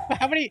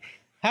 how many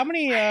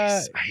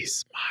Ice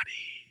Money.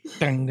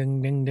 ding,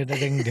 ding, ding, ding,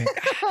 ding, ding.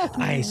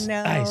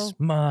 Ice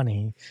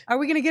Money. Are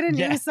we going to get a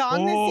new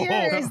song this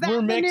year? Is that we're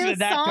the mixing new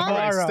that song?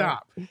 tomorrow. All right,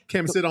 stop.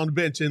 Cam, sit on the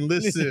bench and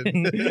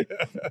listen.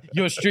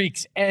 Your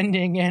streak's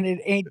ending and it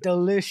ain't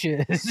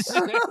delicious.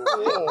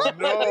 Oh,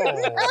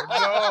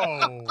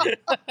 no.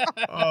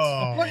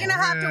 Oh, We're going to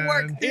have to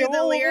work through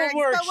the lyrics,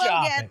 but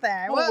we'll get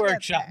there. We'll get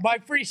workshop. there. My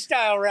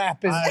freestyle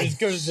rap is as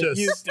good as it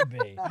used to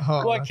be.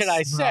 What can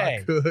I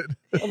say? Good.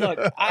 Look,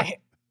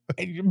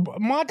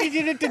 Monty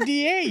did it to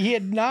DA. He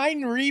had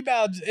 9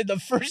 rebounds in the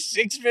first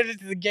 6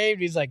 minutes of the game.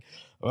 He's like,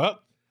 well,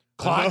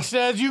 clock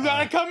says you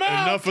got to come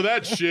out. Enough of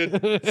that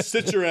shit.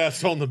 Sit your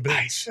ass on the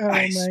bench. Oh,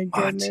 my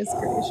goodness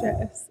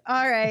gracious.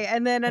 All right.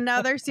 And then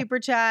another super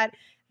chat.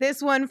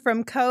 This one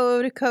from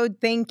Code. Code,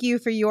 thank you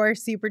for your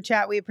super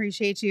chat. We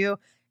appreciate you.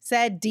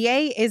 Said,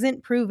 DA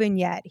isn't proven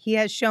yet. He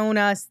has shown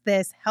us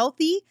this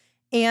healthy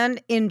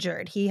and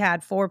injured. He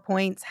had 4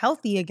 points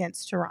healthy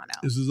against Toronto.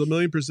 This is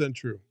 1,000,000%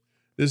 true.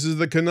 This is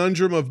the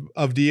conundrum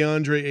of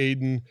DeAndre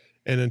Ayton.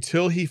 And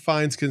until he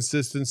finds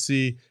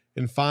consistency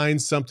and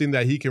finds something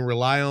that he can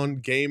rely on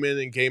game in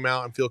and game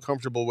out and feel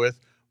comfortable with,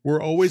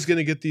 we're always going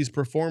to get these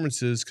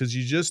performances because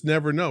you just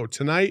never know.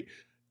 Tonight,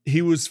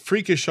 he was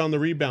freakish on the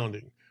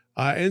rebounding.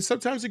 And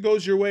sometimes it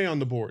goes your way on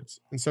the boards,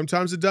 and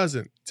sometimes it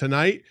doesn't.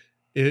 Tonight,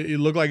 it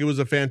looked like it was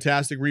a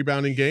fantastic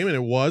rebounding game, and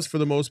it was for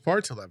the most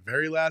part till that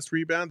very last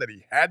rebound that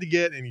he had to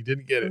get, and he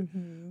didn't get it.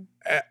 Mm-hmm.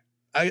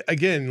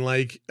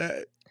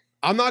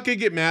 I'm not going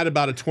to get mad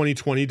about a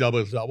 2020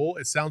 double-double.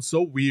 It sounds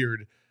so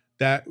weird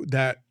that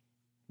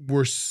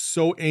we're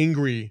so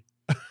angry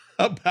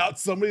about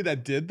somebody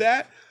that did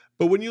that.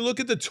 But when you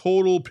look at the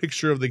total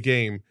picture of the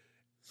game,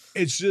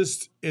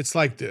 it's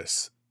like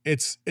this.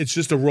 It's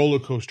just a roller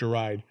coaster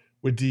ride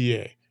with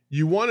DA.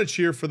 You want to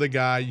cheer for the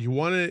guy. You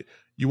want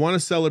to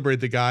celebrate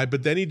the guy,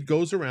 but then he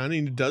goes around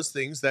and he does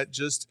things that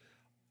just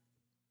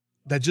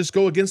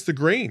go against the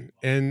grain.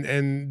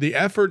 And the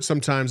effort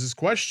sometimes is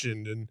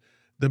questioned, and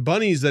the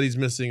bunnies that he's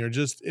missing are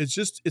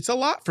it's a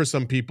lot for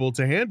some people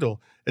to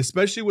handle,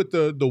 especially with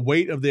the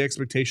weight of the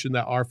expectation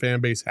that our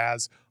fan base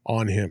has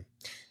on him.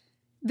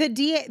 The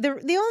DA,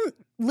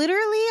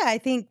 I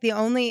think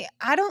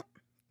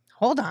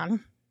hold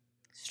on.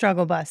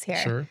 Struggle bus here.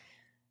 Sure.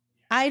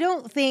 I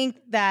don't think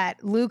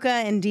that Luka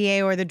and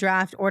DA or the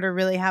draft order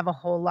really have a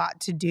whole lot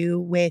to do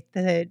with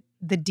the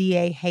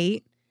DA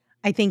hate.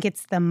 I think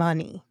it's the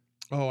money.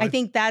 Oh, I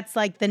think that's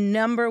like the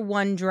number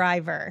one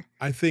driver.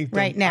 I think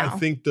right now. I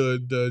think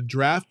the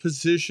draft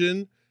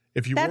position.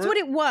 That's what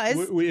it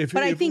was.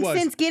 But I think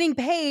since getting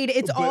paid,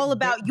 it's all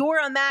about you're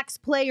a max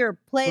player,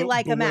 play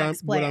like a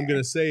max player. What I'm going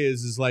to say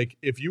is like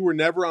if you were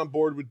never on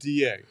board with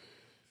DA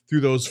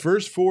through those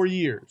first 4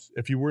 years,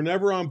 if you were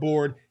never on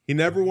board, he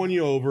never won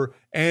you over,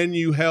 and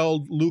you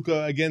held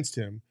Luka against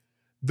him,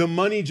 the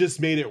money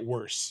just made it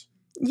worse.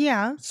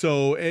 Yeah.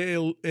 So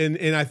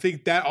and I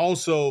think that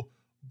also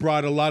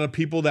brought a lot of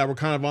people that were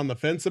kind of on the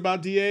fence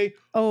about DA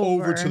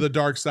over to the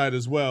dark side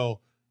as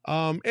well.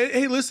 And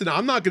hey, listen,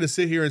 I'm not going to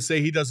sit here and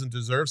say he doesn't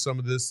deserve some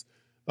of this,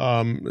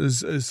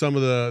 some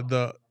of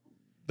the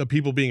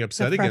people being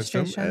upset against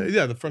him.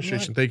 The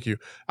frustration. Thank you.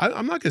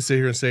 I'm not going to sit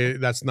here and say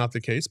that's not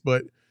the case,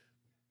 but.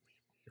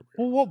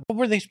 Well, what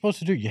were they supposed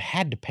to do? You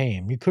had to pay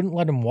him. You couldn't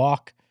let him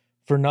walk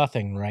for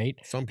nothing, right?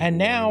 Some people and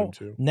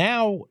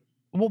now,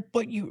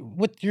 but you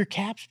with your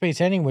cap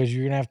space anyways,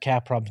 you're gonna have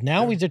cap problems.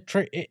 Now he's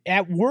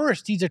at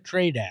worst, he's a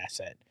trade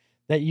asset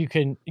that you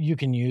can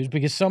use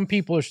because some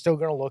people are still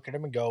gonna look at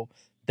him and go,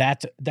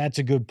 that's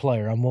a good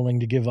player. I'm willing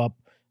to give up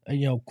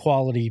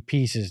quality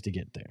pieces to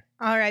get there.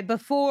 All right,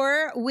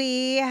 before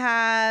we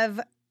have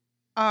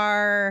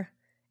our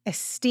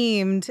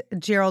esteemed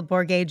Gerald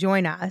Bourguet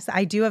join us,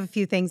 I do have a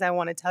few things I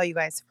want to tell you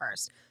guys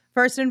first.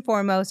 First and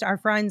foremost, our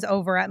friends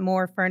over at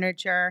More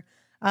Furniture,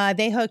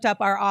 they hooked up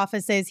our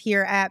offices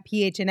here at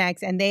PHNX,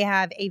 and they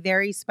have a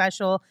very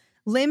special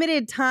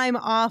limited time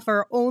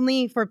offer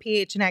only for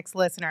PHNX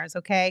listeners,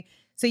 okay?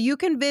 So you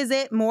can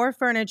visit More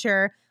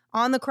Furniture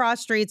on the cross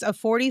streets of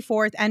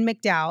 44th and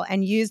McDowell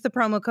and use the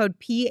promo code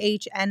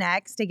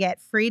PHNX to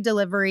get free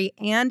delivery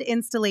and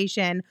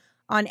installation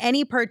on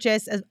any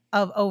purchase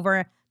of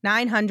over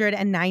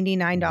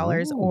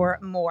 $999 or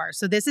more.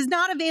 So this is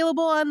not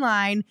available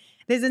online.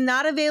 This is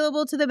not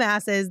available to the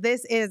masses.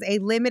 This is a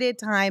limited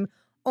time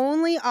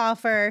only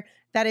offer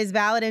that is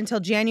valid until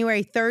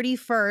January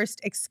 31st,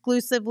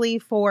 exclusively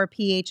for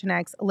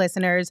PHNX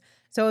listeners.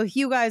 So if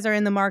you guys are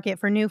in the market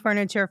for new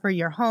furniture for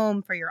your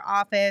home, for your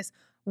office,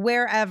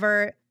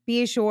 wherever,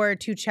 be sure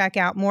to check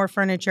out More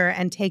Furniture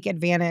and take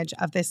advantage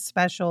of this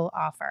special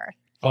offer.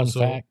 Fun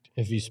fact,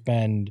 if you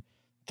spend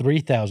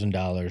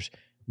 $3,000,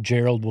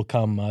 Gerald will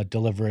come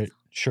deliver it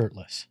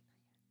shirtless.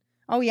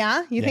 Oh,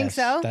 yeah? You think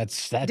so?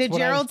 That's Did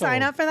Gerald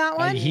sign up for that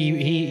one?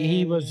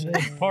 He was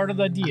part of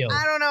the deal.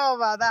 I don't know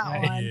about that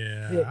one.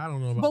 Yeah, I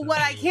don't know about But that. what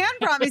I can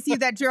promise you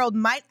that Gerald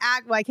might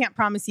well, I can't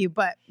promise you,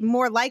 but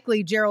more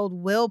likely Gerald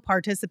will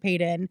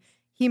participate in.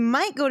 He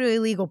might go to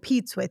Illegal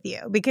Pete's with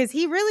you because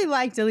he really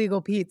liked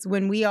Illegal Pete's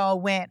when we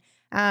all went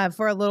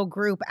for a little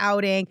group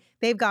outing.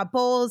 They've got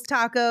bowls,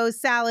 tacos,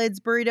 salads,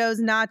 burritos,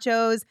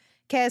 nachos,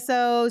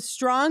 queso,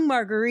 strong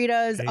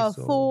margaritas, a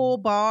full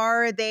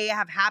bar. They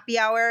have happy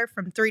hour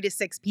from 3 to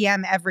 6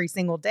 p.m. every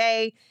single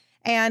day.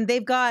 And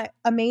they've got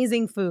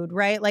amazing food,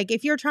 right? Like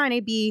if you're trying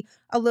to be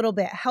a little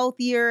bit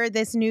healthier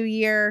this new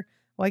year,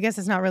 well, I guess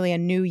it's not really a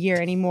new year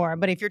anymore,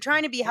 but if you're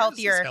trying to be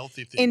healthier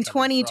in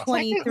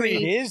 2023,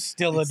 it is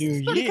still a new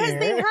year. Because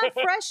they have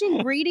fresh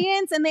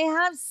ingredients and they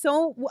have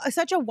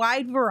such a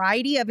wide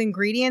variety of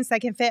ingredients that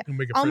can fit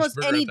almost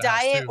any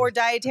diet or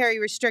dietary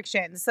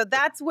restrictions. So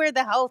that's where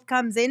the health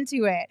comes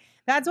into it.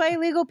 That's why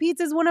Illegal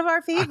Pete's is one of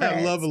our favorites.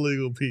 I love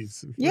Illegal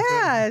Pete's.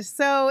 Yeah,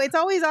 so it's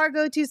always our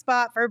go-to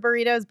spot for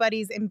burritos,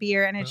 buddies, and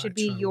beer, and it should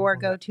be your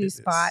go-to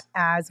spot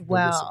as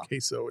well. Some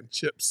queso and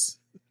chips.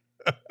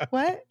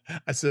 What?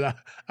 I said,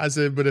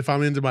 but if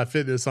I'm into my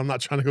fitness, I'm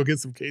not trying to go get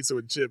some queso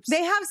and chips.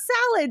 They have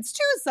salads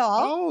too, Saul.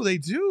 Oh, they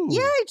do?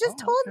 Yeah, I just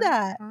told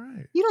that. All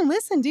right. You don't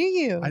listen, do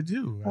you? I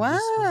do.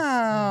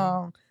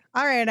 Wow.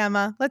 All right,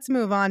 Emma, let's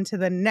move on to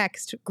the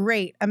next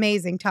great,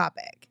 amazing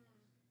topic.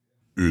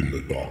 In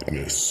the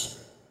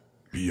darkness,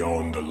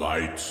 beyond the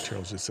light,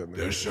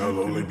 there shall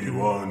only be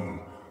one.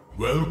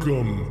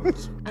 Welcome to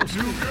It's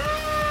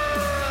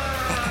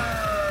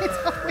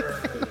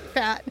always been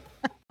Pat.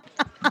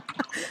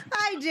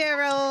 Hi,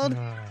 Gerald.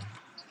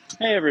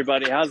 Hey,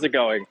 everybody. How's it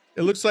going?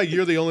 It looks like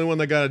you're the only one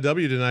that got a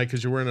W tonight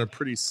because you're wearing a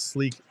pretty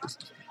sleek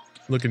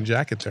looking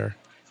jacket there.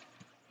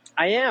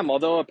 I am,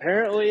 although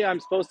apparently I'm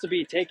supposed to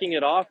be taking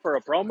it off for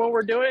a promo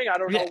we're doing. I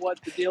don't know what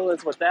the deal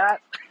is with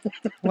that.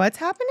 What's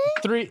happening?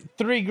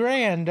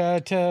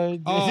 $3,000 to.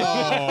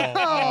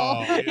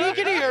 He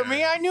could hear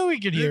me. I knew he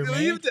could hear me.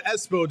 Leave it to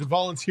Espo to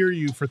volunteer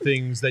you for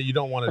things that you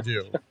don't want to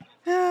do.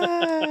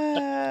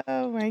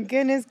 Oh my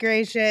goodness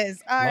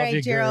gracious. All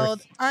right, Gerald.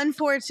 Girth.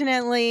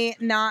 Unfortunately,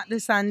 not the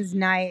Suns'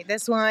 night.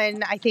 This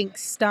one, I think,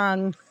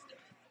 stung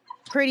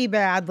pretty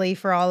badly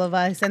for all of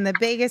us. And the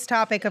biggest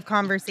topic of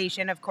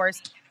conversation, of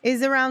course,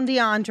 is around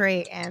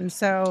DeAndre. And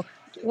so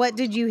what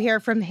did you hear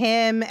from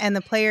him and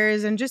the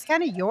players and just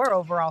kind of your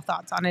overall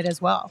thoughts on it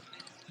as well?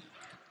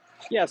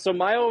 Yeah, so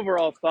my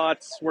overall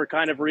thoughts were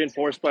kind of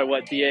reinforced by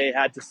what DA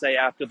had to say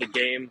after the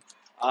game.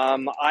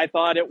 I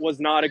thought it was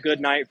not a good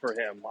night for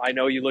him. I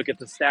know you look at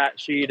the stat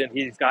sheet and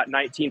he's got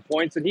 19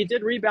 points and he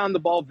did rebound the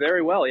ball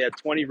very well. He had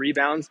 20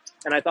 rebounds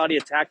and I thought he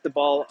attacked the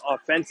ball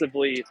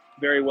offensively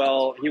very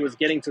well. He was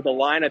getting to the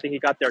line. I think he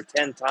got there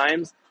 10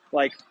 times.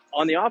 Like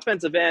on the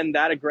offensive end,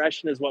 that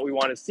aggression is what we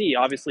want to see.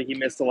 Obviously, he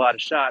missed a lot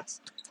of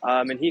shots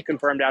and he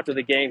confirmed after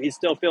the game he's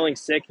still feeling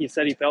sick. He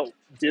said he felt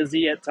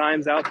dizzy at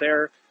times out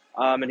there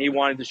and he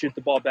wanted to shoot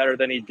the ball better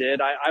than he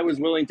did. I was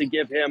willing to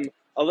give him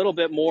a little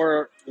bit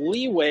more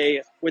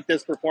leeway with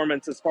this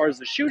performance as far as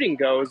the shooting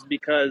goes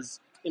because,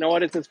 you know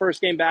what, it's his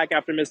first game back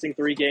after missing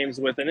 3 games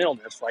with an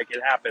illness. Like,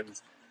 it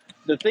happens.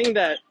 The thing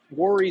that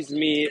worries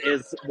me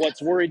is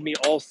what's worried me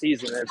all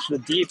season. It's the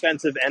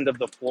defensive end of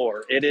the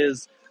floor. It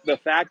is the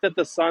fact that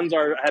the Suns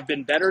have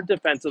been better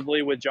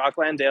defensively with Jock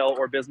Landale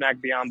or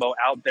Bismack Biyombo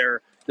out there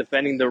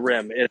defending the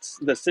rim. It's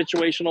the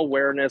situational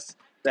awareness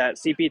that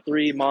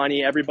CP3,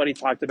 Monty, everybody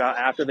talked about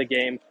after the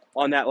game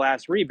on that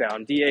last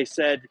rebound. DA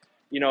said,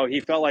 you know, he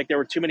felt like there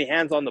were too many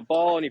hands on the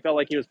ball and he felt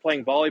like he was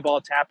playing volleyball,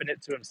 tapping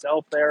it to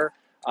himself there.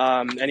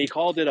 And he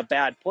called it a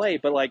bad play,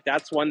 but like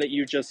that's one that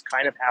you just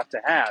kind of have to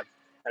have.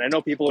 And I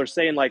know people are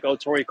saying like, oh,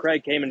 Torrey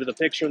Craig came into the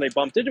picture and they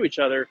bumped into each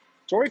other.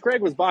 Torrey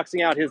Craig was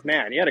boxing out his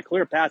man. He had a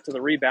clear path to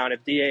the rebound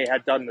if DA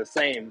had done the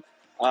same.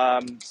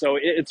 So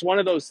it's one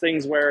of those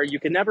things where you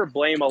can never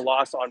blame a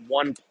loss on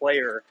one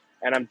player.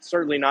 And I'm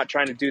certainly not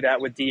trying to do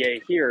that with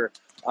DA here.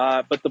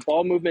 But the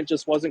ball movement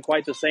just wasn't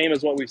quite the same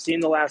as what we've seen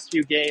the last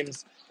few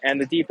games. And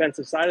the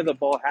defensive side of the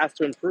ball has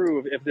to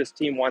improve if this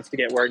team wants to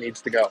get where it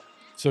needs to go.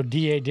 So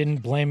DA didn't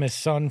blame his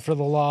son for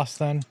the loss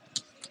then?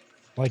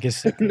 Like his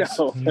sickness?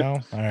 No?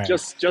 All right.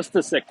 Just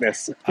the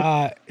sickness.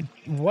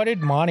 What did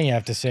Monty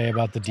have to say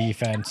about the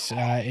defense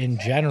in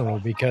general?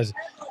 Because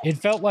it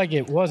felt like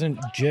it wasn't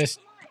just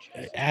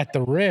at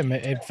the rim.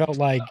 It felt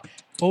like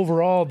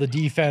overall the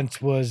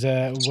defense was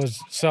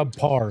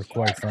subpar,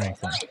 quite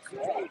frankly.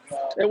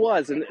 It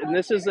was, and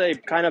this is a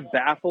kind of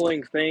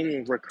baffling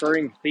thing,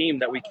 recurring theme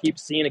that we keep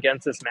seeing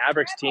against this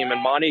Mavericks team.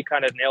 And Monty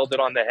kind of nailed it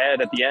on the head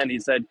at the end. He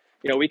said,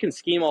 we can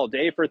scheme all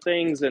day for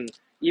things, and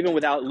even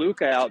without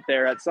Luka out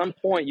there, at some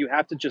point you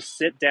have to just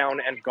sit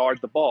down and guard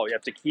the ball. You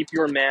have to keep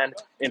your man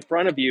in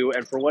front of you.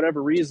 And for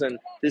whatever reason,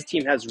 this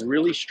team has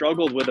really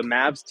struggled with a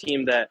Mavs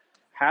team that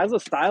has a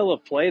style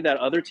of play that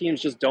other teams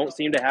just don't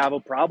seem to have a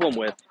problem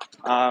with.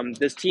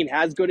 This team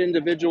has good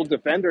individual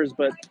defenders,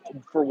 but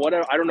for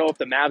whatever, I don't know if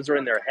the Mavs are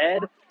in their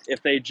head, if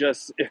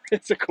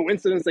it's a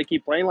coincidence they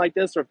keep playing like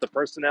this, or if the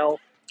personnel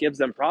gives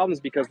them problems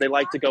because they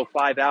like to go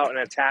 5 out and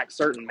attack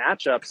certain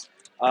matchups.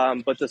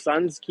 But the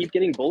Suns keep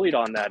getting bullied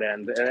on that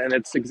end. And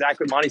it's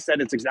exactly, Monty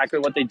said, it's exactly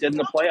what they did in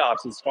the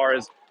playoffs as far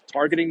as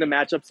targeting the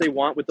matchups they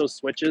want with those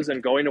switches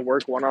and going to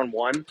work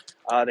one-on-one.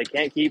 They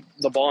can't keep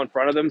the ball in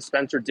front of them.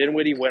 Spencer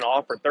Dinwiddie went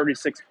off for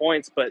 36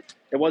 points, but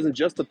it wasn't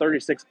just the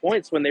 36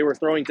 points. When they were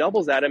throwing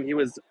doubles at him, he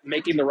was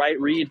making the right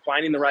read,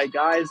 finding the right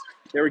guys.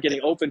 They were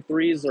getting open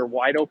threes or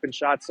wide open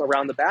shots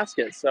around the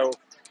basket. So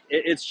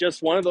it's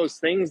just one of those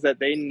things that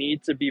they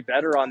need to be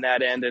better on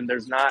that end, and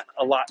there's not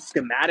a lot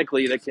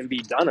schematically that can be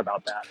done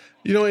about that.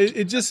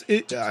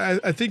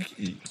 I think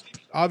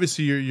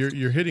obviously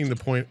you're hitting the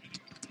point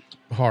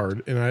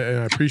hard, and I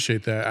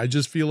appreciate that. I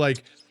just feel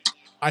like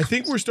I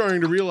think we're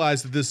starting to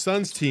realize that this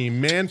Suns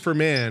team, man for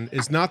man,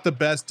 is not the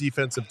best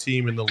defensive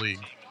team in the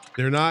league.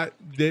 They're not.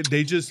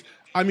 They just.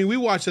 I mean, we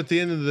watched at the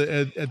end of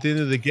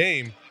the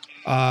game.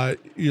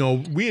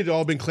 We had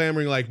all been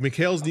clamoring like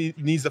Mikhail's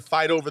needs to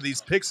fight over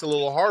these picks a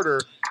little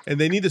harder, and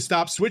they need to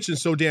stop switching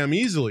so damn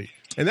easily.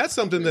 And that's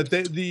something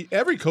that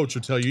every coach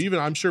will tell you. Even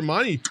I'm sure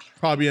Monty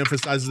probably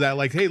emphasizes that.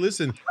 Like, hey,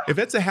 listen, if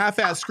it's a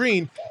half-ass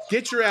screen,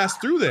 get your ass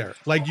through there.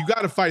 Like, you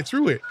got to fight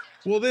through it.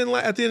 Well, then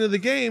at the end of the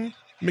game,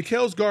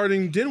 Mikhail's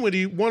guarding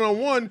Dinwiddie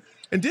one-on-one,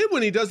 and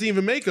Dinwiddie doesn't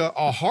even make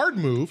a hard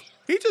move.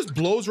 He just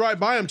blows right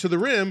by him to the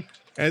rim,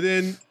 and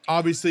then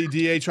obviously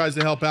DA tries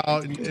to help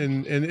out,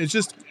 and it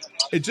just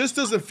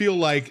doesn't feel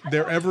like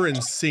they're ever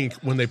in sync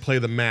when they play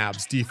the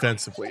Mavs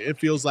defensively. It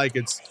feels like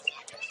it's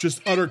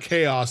just utter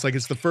chaos. Like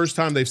it's the first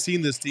time they've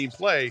seen this team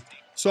play.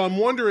 So I'm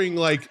wondering,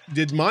 like,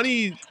 did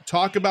Monty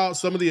talk about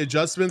some of the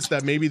adjustments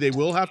that maybe they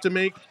will have to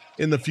make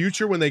in the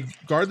future when they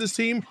guard this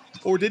team?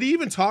 Or did he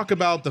even talk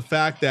about the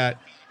fact that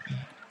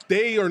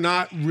they are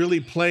not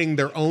really playing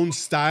their own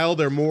style?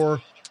 They're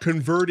more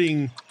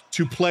converting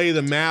to play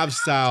the Mavs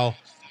style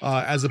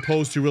as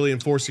opposed to really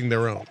enforcing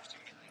their own.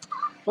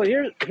 Well,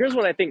 here's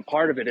what I think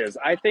part of it is.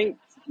 I think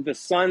the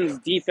Suns'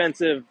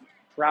 defensive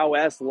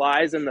prowess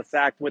lies in the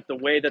fact with the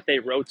way that they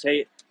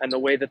rotate and the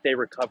way that they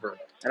recover.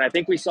 And I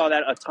think we saw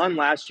that a ton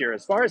last year.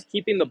 As far as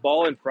keeping the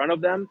ball in front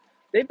of them,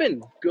 they've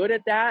been good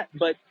at that.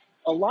 But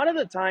a lot of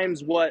the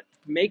times what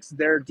makes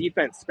their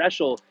defense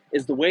special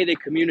is the way they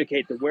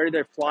communicate, the way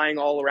they're flying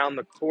all around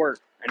the court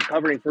and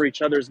covering for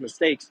each other's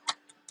mistakes.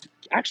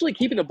 Actually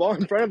keeping the ball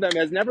in front of them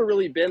has never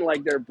really been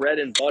like their bread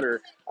and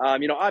butter.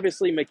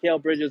 Obviously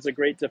Mikal Bridges is a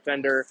great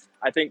defender.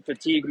 I think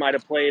fatigue might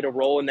have played a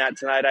role in that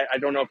tonight. I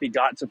don't know if he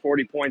got to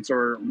 40 points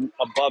or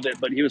above it,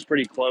 but he was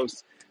pretty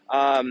close.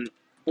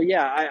 But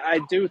yeah, I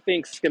do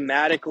think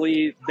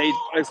schematically, they,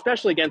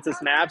 especially against this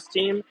Mavs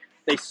team,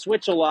 they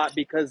switch a lot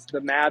because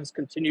the Mavs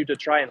continue to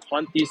try and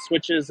hunt these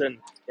switches, and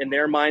in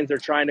their minds, they're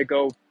trying to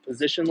go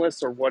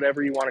positionless or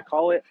whatever you want to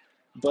call it.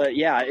 But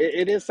yeah,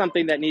 it is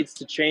something that needs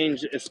to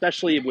change,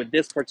 especially with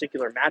this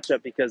particular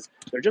matchup, because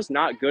they're just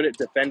not good at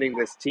defending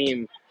this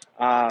team.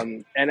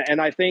 And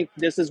I think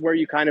this is where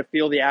you kind of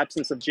feel the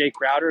absence of Jay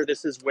Crowder.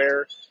 This is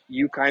where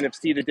you kind of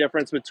see the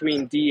difference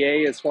between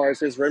DA as far as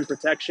his rim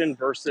protection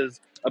versus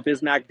a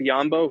Bismack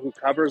Biyombo, who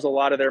covers a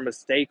lot of their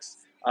mistakes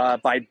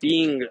by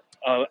being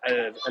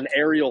an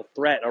aerial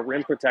threat, a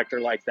rim protector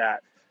like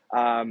that.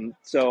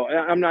 So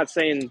I'm not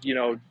saying,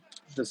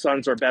 the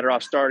Suns are better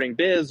off starting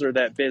Biz or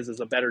that Biz is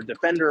a better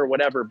defender or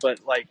whatever,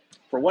 but like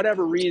for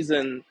whatever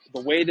reason,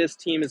 the way this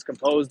team is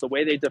composed, the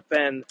way they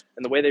defend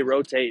and the way they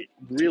rotate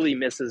really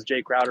misses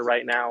Jay Crowder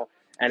right now.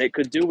 And it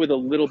could do with a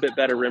little bit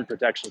better rim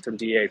protection from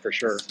DA for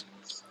sure.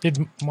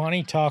 Did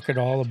Monty talk at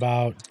all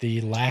about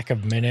the lack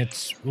of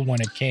minutes when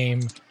it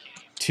came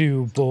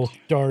to both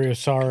Dario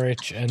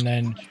Saric and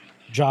then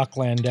Jock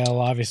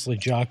Landale? Obviously,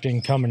 Jock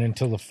didn't come in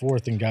until the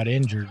fourth and got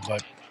injured,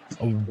 but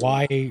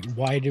why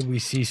did we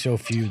see so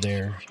few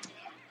there?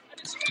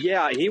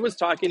 Yeah, he was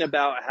talking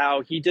about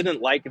how he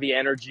didn't like the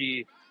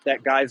energy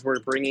that guys were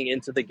bringing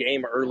into the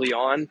game early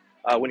on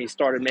when he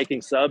started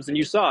making subs. And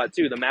you saw it,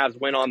 too. The Mavs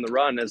went on the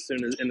run as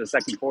soon as in the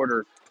second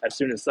quarter, as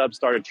soon as subs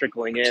started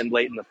trickling in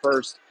late in the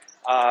first.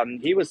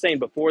 He was saying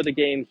before the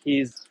game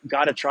he's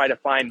got to try to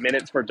find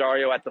minutes for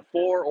Dario at the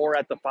 4 or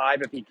at the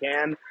 5 if he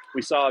can.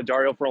 We saw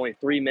Dario for only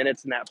 3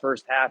 minutes in that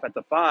first half at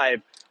the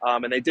 5,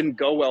 and they didn't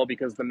go well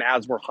because the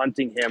Mavs were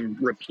hunting him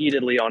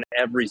repeatedly on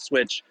every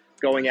switch,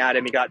 going at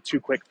him. He got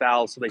 2 quick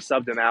fouls, so they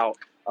subbed him out.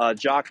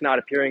 Jock not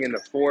appearing in the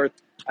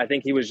fourth. I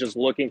think he was just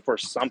looking for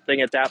something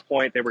at that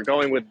point. They were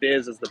going with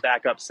Biz as the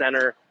backup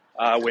center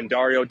when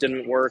Dario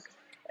didn't work.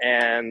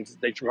 and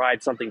they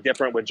tried something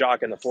different with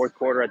Jock in the fourth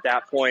quarter at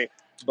that point.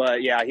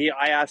 But yeah,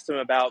 I asked him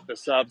about the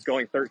subs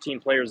going 13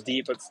 players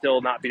deep, but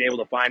still not being able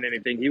to find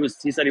anything.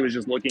 He said he was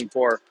just looking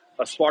for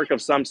a spark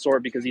of some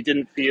sort because he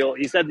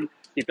said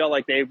he felt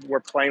like they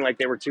were playing like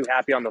they were too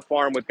happy on the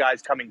farm with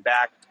guys coming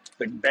back.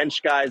 The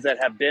bench guys that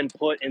have been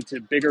put into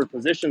bigger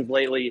positions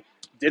lately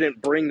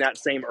didn't bring that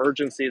same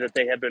urgency that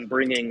they had been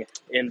bringing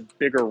in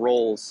bigger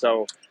roles.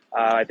 So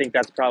I think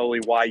that's probably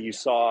why you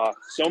saw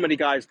so many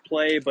guys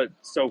play, but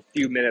so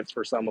few minutes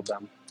for some of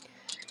them.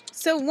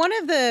 So one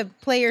of the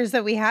players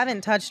that we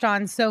haven't touched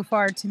on so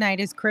far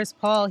tonight is Chris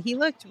Paul. He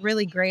looked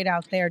really great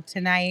out there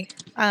tonight.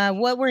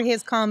 What were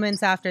his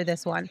comments after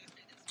this one?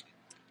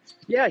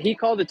 Yeah, he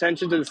called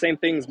attention to the same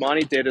things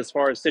Monty did as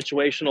far as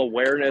situational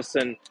awareness.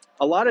 And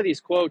a lot of these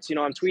quotes,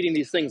 I'm tweeting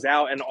these things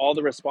out and all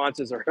the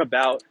responses are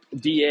about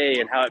DA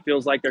and how it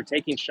feels like they're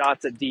taking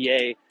shots at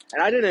DA.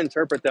 And I didn't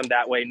interpret them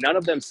that way. None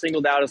of them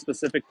singled out a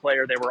specific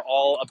player. They were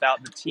all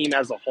about the team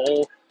as a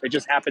whole. They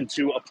just happened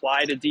to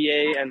apply to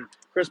DA. And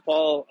Chris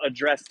Paul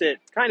addressed it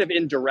kind of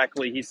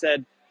indirectly. He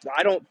said,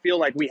 I don't feel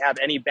like we have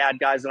any bad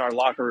guys in our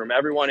locker room.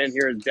 Everyone in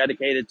here is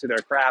dedicated to their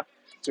craft,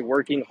 to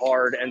working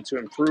hard, and to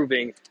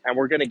improving, and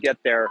we're going to get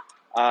there.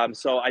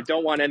 So I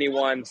don't want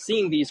anyone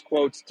seeing these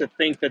quotes to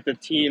think that the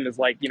team is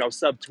like,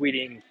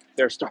 subtweeting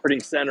their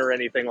starting center or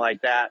anything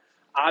like that.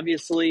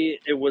 Obviously,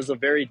 it was a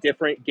very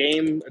different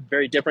game, a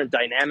very different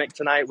dynamic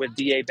tonight with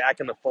DA back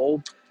in the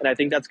fold. And I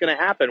think that's going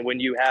to happen when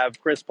you have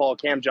Chris Paul,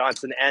 Cam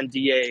Johnson, and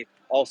DA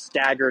all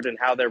staggered in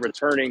how they're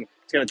returning.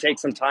 It's going to take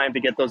some time to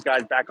get those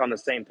guys back on the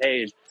same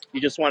page.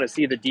 You just want to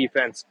see the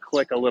defense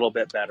click a little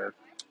bit better.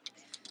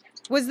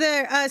 Was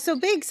there, so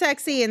Big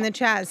Sexy in the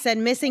chat said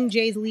missing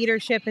Jay's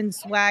leadership and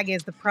swag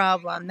is the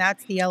problem.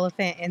 That's the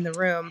elephant in the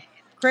room.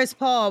 Chris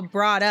Paul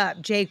brought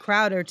up Jay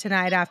Crowder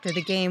tonight after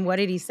the game. What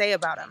did he say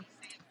about him?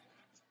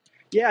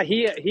 Yeah,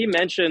 he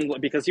mentioned,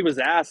 because he was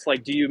asked,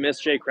 do you miss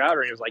Jay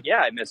Crowder? And he was like, yeah,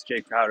 I miss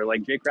Jay Crowder.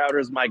 Jay Crowder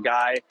is my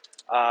guy.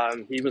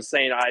 He was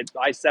saying,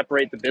 I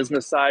separate the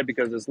business side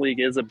because this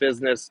league is a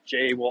business.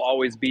 Jay will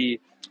always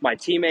be my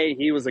teammate.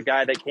 He was a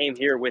guy that came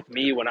here with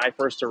me when I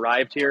first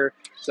arrived here.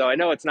 So I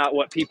know it's not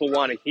what people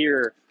want to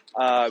hear.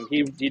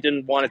 He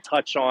didn't want to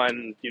touch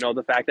on,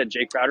 the fact that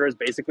Jay Crowder has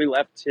basically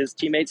left his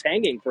teammates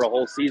hanging for a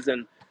whole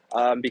season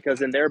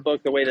because in their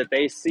book, the way that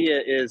they see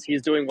it is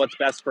he's doing what's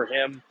best for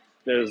him.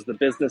 There's the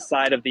business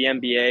side of the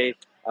NBA,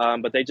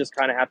 but they just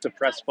kind of have to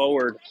press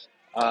forward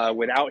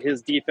without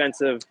his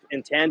defensive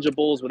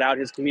intangibles, without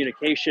his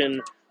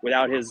communication,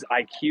 without his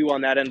IQ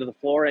on that end of the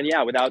floor, and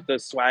without the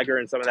swagger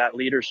and some of that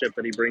leadership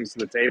that he brings to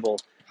the table.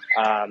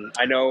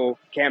 I know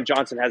Cam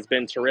Johnson has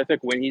been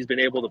terrific when he's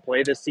been able to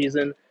play this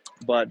season,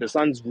 but the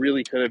Suns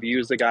really could have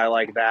used a guy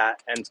like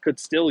that and could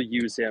still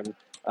use him.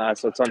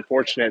 So it's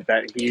unfortunate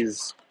that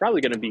he's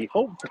hopefully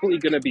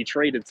going to be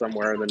traded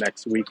somewhere in the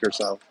next week or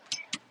so.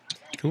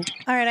 Cool.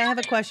 All right, I have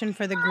a question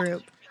for the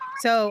group.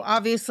 So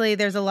obviously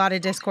there's a lot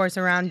of discourse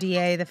around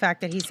DA, the fact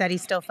that he said he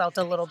still felt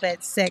a little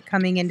bit sick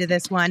coming into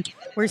this one.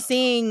 We're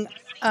seeing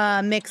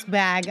a mixed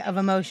bag of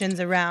emotions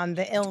around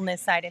the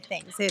illness side of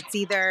things. It's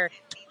either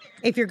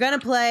if you're going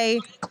to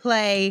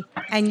play,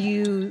 and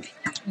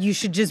you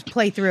should just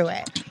play through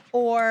it.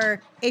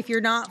 Or if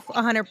you're not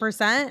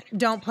 100%,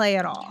 don't play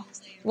at all.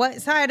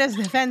 What side of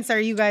the fence are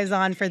you guys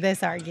on for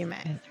this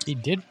argument? He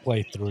did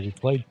play through it. He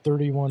played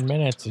 31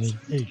 minutes, and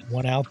he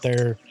went out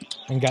there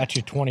and got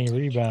you 20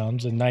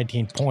 rebounds and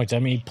 19 points. I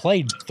mean, he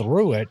played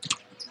through it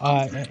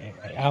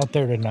out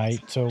there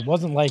tonight. So it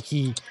wasn't like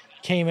he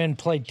came in,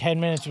 played 10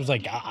 minutes, was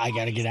like, I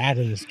got to get out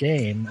of this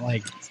game.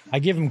 I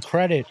give him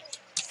credit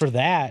for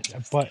that,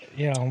 but,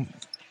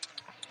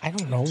 I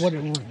don't know. What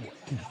do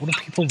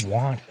people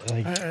want?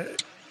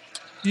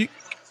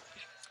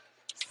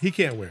 He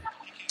can't win.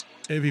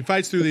 If he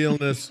fights through the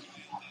illness,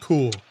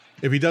 cool.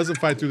 If he doesn't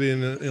fight through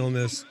the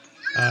illness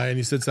and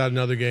he sits out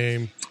another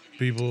game,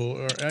 he's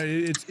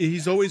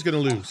always going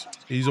to lose.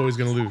 He's always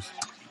going to lose.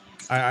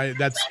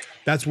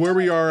 That's where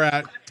we are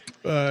at.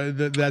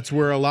 That's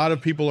where a lot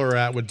of people are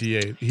at with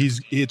DA.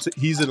 He's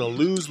in a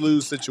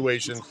lose-lose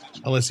situation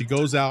unless he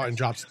goes out and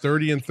drops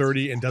 30 and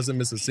 30 and doesn't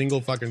miss a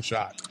single fucking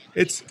shot.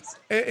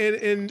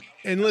 And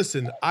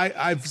listen,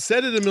 I've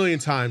said it a million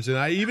times,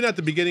 and even at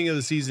the beginning of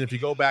the season, if you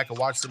go back and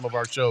watch some of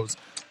our shows,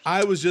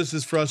 I was just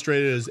as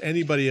frustrated as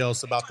anybody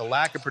else about the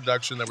lack of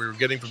production that we were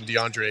getting from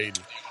DeAndre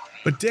Ayton.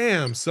 But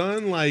damn,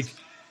 son,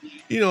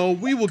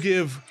 we will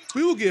give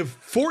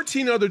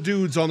 14 other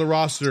dudes on the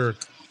roster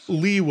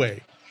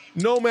leeway,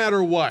 no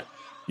matter what,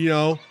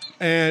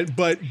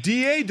 but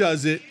DA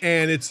does it,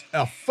 and it's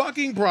a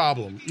fucking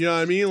problem. You know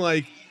what I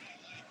mean?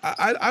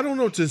 I don't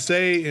know what to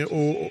say,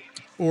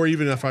 or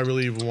even if I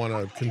really even want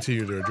to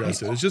continue to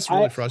address it. It's just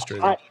really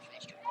frustrating.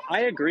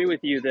 I agree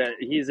with you that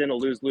he's in a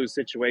lose-lose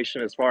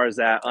situation as far as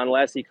that,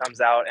 unless he comes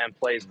out and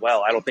plays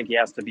well. I don't think he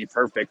has to be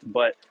perfect,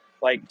 but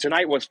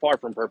tonight was far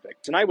from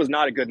perfect. Tonight was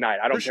not a good night.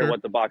 I don't care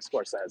what the box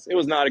score says. It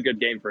was not a good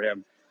game for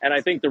him. And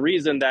I think the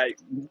reason that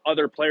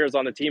other players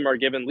on the team are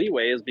given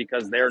leeway is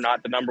because they're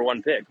not the number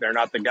one pick. They're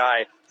not the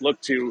guy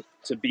looked to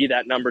be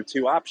that number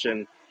two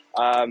option.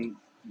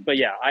 but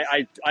yeah,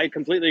 I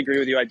completely agree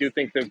with you. I do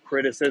think the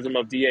criticism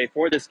of DA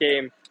for this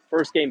game,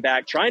 first game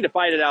back, trying to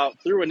fight it out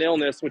through an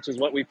illness, which is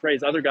what we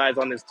praise other guys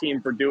on this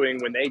team for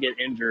doing when they get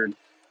injured.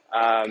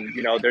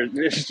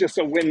 It's just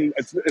a win.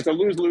 It's a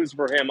lose-lose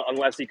for him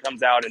unless he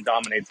comes out and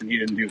dominates, and he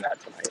didn't do that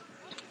tonight.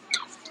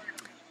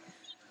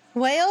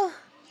 Well,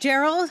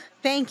 Gerald,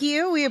 thank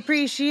you. We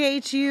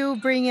appreciate you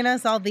bringing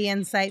us all the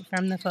insight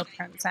from the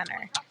Footprint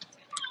Center.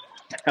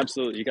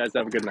 Absolutely. You guys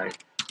have a good night.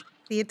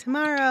 See you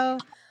tomorrow.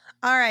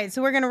 All right,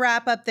 so we're going to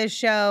wrap up this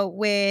show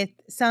with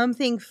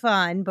something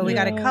fun, but we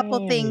got a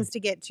couple things to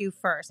get to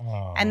first,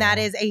 and that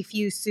is a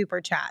few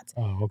super chats.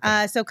 Oh,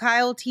 okay. So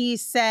Kyle T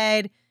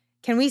said,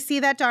 can we see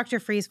that Dr.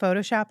 Freeze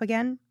Photoshop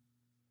again?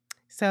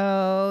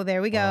 So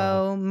there we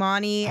go.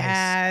 Monty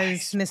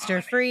as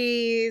Mr.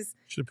 Freeze.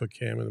 Should have put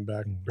Cam in the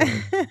back.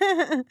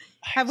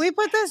 Have we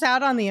put this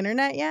out on the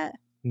internet yet?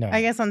 No.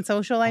 I guess on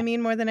social, I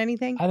mean, more than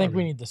anything. I think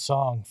we need the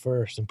song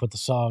first and put the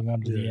song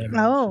under the image.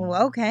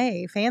 Oh,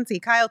 okay. Fancy.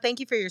 Kyle, thank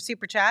you for your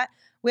super chat.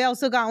 We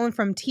also got one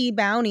from T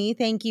Bounty.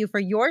 Thank you for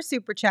your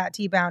super chat,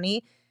 T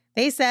Bounty.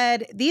 They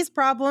said, these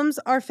problems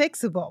are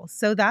fixable.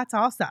 So that's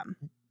awesome.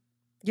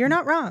 You're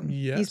not wrong.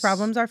 Yes. These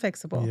problems are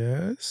fixable.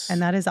 Yes.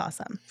 And that is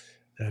awesome.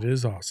 That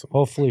is awesome.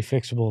 Hopefully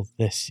fixable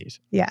this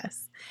season.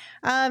 Yes.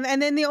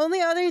 And then the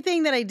only other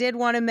thing that I did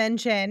want to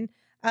mention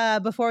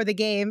before the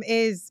game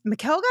is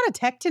Mikal got a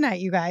tech tonight,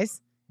 you guys.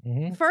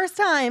 Mm-hmm. First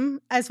time,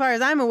 as far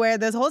as I'm aware,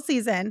 this whole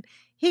season,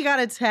 he got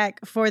a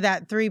tech for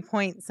that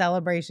 3-point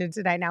celebration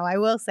tonight. Now, I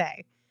will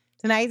say,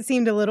 tonight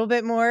seemed a little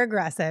bit more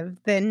aggressive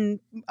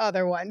than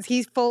other ones.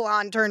 He's full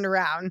on turned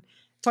around,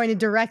 pointed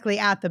directly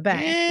at the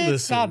bench.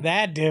 It's not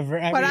that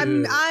different. But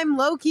I'm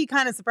low-key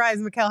kind of surprised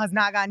Mikal has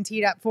not gotten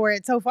teed up for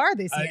it so far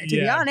this year, to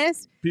be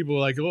honest. People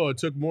are like, oh, it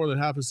took more than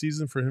half a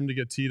season for him to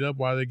get teed up.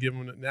 Why are they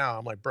giving it now?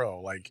 I'm like,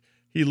 bro, like,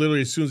 he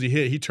literally, as soon as he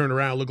hit, he turned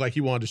around, looked like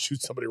he wanted to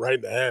shoot somebody right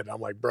in the head. I'm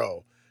like,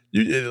 bro,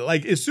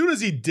 as soon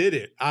as he did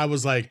it, I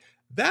was like,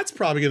 that's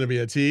probably going to be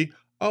a T.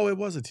 Oh, it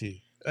was a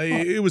T.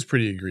 It was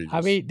pretty egregious. I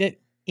mean,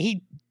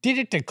 he did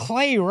it to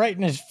Clay right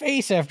in his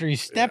face after he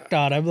stepped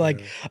on. I'm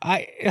like,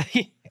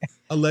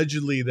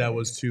 allegedly that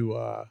was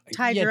to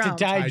Ty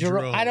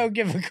Jerome. I don't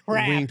give a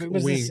crap. Wink, it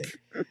was wink.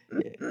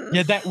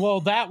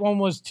 That one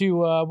was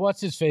to what's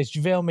his face,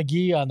 JaVale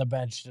McGee on the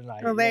bench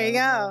tonight. Well, there you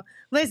go.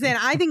 Listen,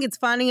 I think it's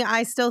funny.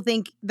 I still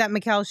think that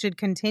Mikal should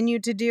continue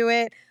to do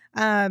it,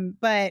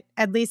 but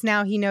at least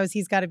now he knows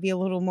he's got to be a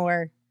little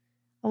more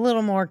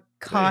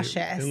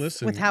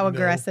cautious with how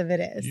aggressive it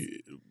is.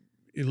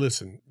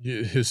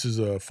 This is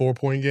a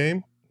 4-point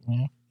game.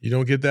 Yeah. You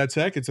don't get that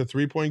tech. It's a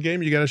 3-point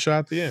game. You got a shot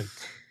at the end.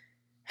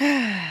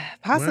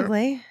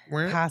 Possibly.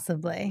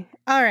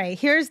 All right,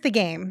 here's the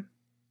game.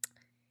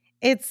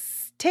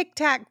 It's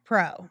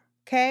Tic-Tac-Pro,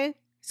 okay?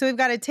 So we've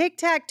got a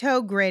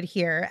tic-tac-toe grid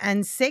here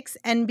and 6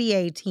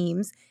 NBA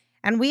teams,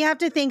 and we have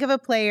to think of a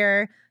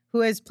player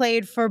who has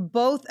played for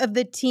both of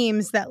the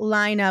teams that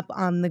line up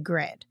on the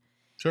grid.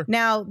 Sure.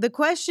 Now, the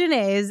question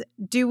is,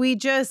 do we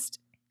just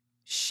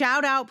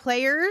shout out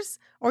players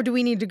or do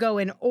we need to go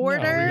in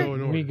order?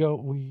 No, we go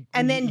in order.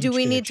 And then do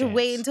we need to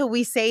wait until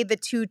we say the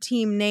 2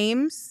 team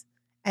names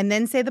and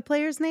then say the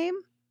player's name?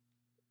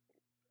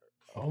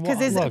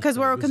 Because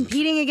we're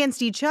competing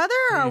against each other,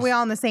 or are we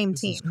all on the same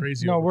team?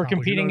 Crazy. No, we're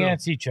competing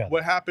against each other.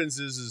 What happens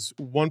is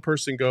one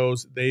person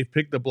goes, they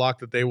pick the block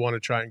that they want to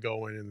try and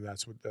go in, and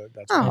that's what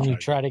and you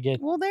try to get.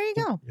 Well, there you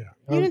go. Yeah.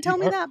 You didn't tell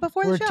me that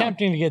before the show. We're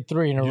attempting to get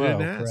 3 in a row,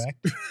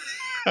 correct?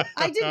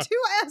 I did 2.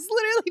 I asked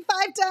literally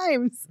 5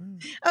 times.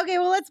 Okay,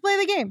 well, let's play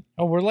the game.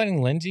 Oh, we're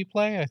letting Lindsay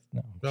play?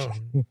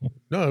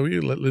 No,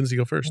 you let Lindsay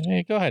go first.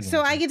 Hey, go ahead. So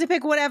Lindsay. I get to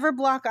pick whatever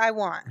block I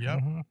want. Yep.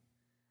 Mm-hmm.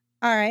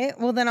 All right.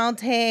 Well, then I'll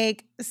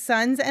take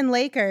Suns and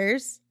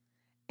Lakers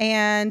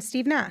and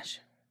Steve Nash.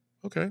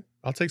 Okay.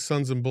 I'll take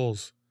Suns and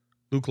Bulls.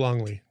 Luke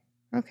Longley.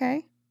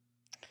 Okay.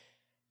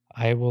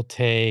 I will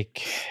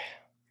take.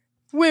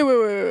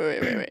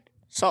 Wait.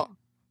 So,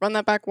 run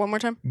that back one more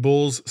time.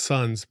 Bulls,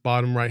 Suns,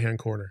 bottom right-hand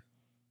corner.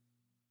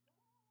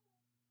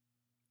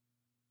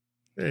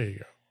 There you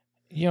go.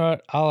 You know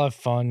what? I'll have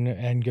fun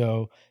and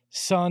go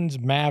Suns,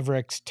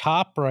 Mavericks,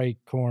 top right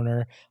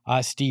corner,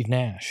 Steve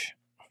Nash.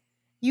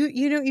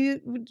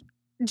 JaVale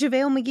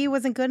McGee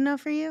wasn't good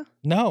enough for you?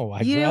 No,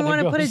 you didn't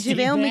want to put a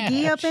JaVale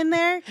McGee up in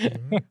there?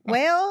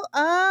 Well,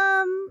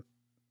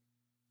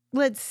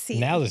 let's see.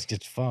 Now this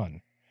gets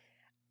fun.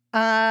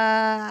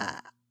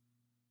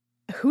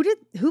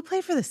 Who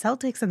played for the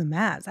Celtics and the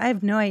Mavs? I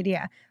have no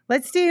idea.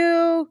 Let's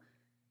do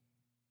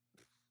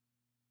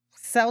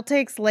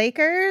Celtics,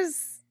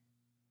 Lakers.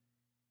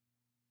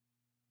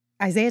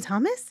 Isaiah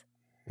Thomas?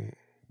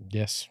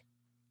 Yes.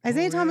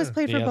 Isaiah Thomas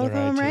played for both of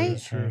them,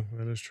 right?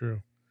 That is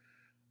true.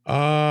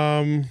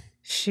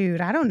 Shoot,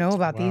 I don't know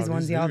about these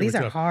ones, y'all. These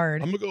are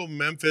hard. I'm gonna go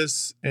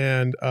Memphis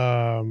and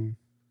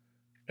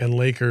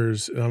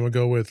Lakers, and I'm gonna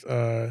go with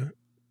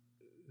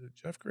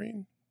Jeff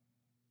Green.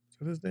 Is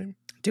that his name?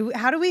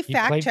 How do we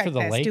fact check this?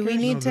 Lakers? Do we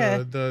need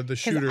to the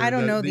shooter? I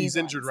don't know these. He's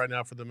injured right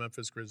now for the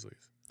Memphis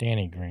Grizzlies.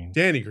 Danny Green.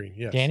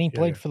 Yes. Danny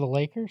played for the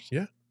Lakers?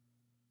 Yeah.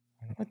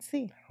 Let's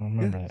see. I don't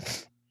remember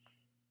that.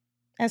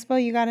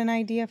 Espo, you got an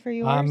idea for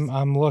yours?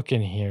 I'm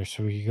looking here.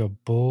 So we could go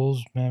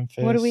Bulls,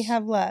 Memphis. What do we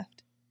have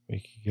left? We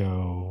could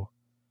go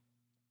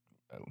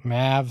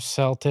Mavs,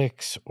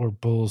 Celtics, or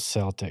Bulls,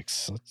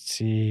 Celtics. Let's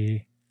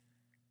see.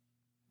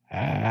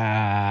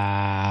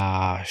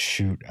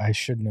 Shoot. I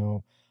should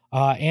know.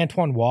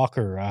 Antoine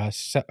Walker,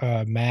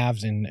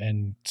 Mavs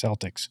and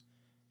Celtics.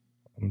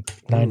 I'm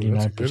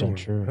 99%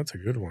 sure. That's a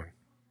good one.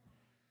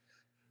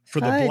 For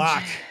the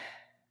block.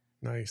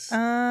 Nice.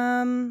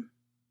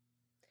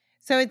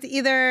 So it's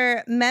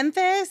either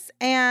Memphis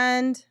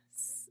and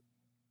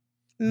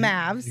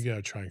Mavs. You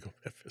gotta try and go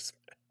Memphis.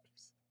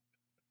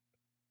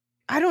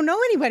 I don't know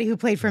anybody who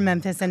played for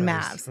Memphis and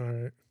Mavs. All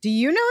right. Do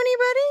you know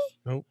anybody?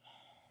 Nope.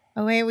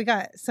 Oh wait,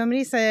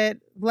 somebody said.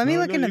 Let me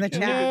look into the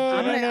chat.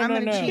 I'm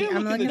gonna cheat.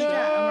 I'm looking at the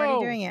chat. I'm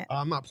already doing it.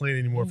 I'm not playing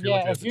anymore. If you're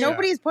looking at the chat.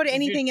 Nobody's put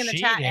anything in the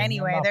chat cheating,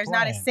 anyway. There's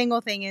not a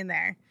single thing in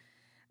there.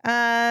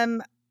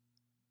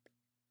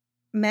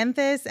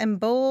 Memphis and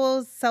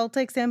Bulls,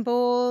 Celtics and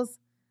Bulls.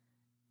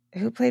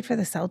 Who played for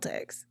the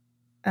Celtics?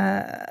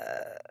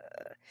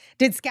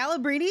 Did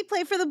Scalabrine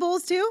play for the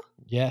Bulls too?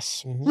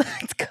 Yes.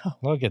 Let's go.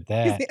 Look at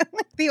that. He's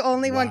the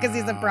only one because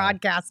he's a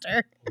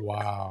broadcaster.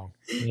 Wow.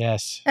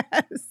 Yes.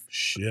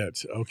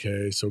 Shit.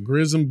 Okay. So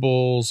Grizz and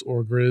Bulls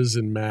or Grizz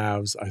and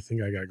Mavs. I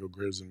think I gotta go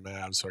Grizz and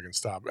Mavs so I can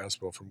stop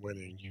Espo from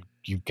winning.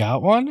 You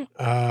got one?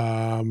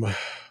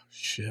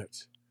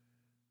 Shit.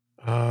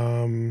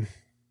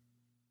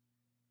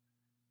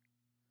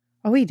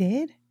 Oh, he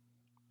did?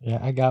 Yeah,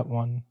 I got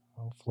one.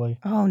 Hopefully.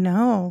 Oh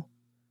no.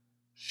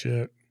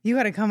 Shit. You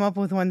got to come up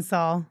with one,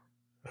 Saul.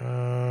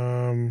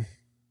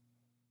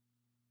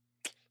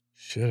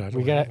 Shit.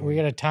 We got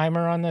a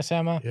timer on this,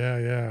 Emma.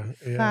 Yeah.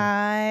 5.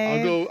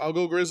 I'll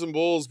go Grizz and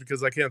Bulls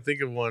because I can't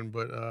think of one,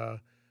 but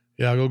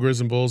yeah, I'll go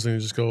Grizz and Bulls and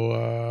just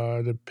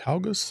go. Did Pau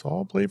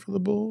Gasol play for the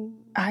Bulls?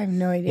 I have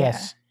no idea.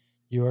 Yes,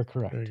 you are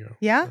correct. There you go.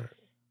 Yeah. All right.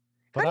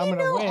 But How do I'm you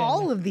gonna know win.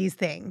 all of these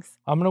things?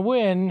 I'm gonna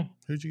win.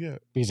 Who'd you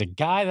get? He's a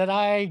guy that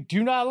I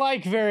do not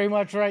like very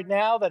much right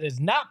now. That is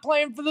not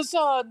playing for the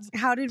Suns.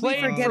 How did we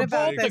Playing forget for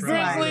about both this the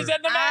Grizzlies one?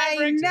 and the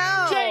Mavericks. I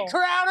know. Jay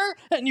Crowder,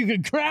 and you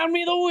can crown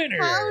me the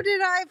winner. How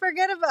did I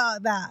forget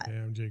about that?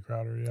 Damn, Jay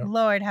Crowder. Yeah.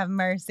 Lord have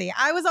mercy.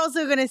 I was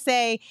also going to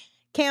say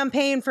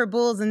campaign for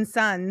Bulls and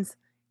Suns.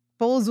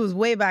 Bulls was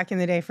way back in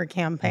the day for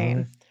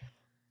campaign.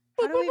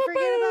 How do we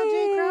forget about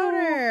Jay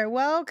Crowder?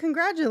 Well,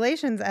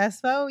 congratulations,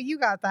 Espo. You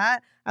got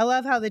that. I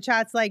love how the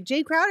chat's like,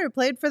 Jay Crowder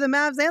played for the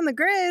Mavs and the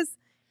Grizz.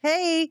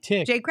 Hey,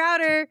 Jay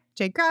Crowder.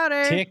 Tic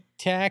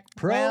Tac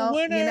Pro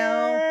winner. You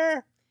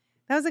know,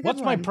 that was a good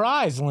What's my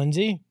prize,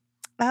 Lindsay?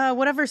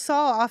 Whatever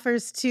Saul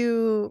offers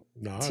to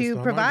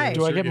provide.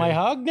 Do I get my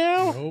hug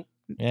now? Nope.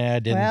 Yeah, I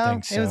didn't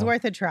think so. It was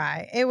worth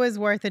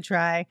a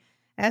try.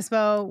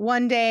 Espo,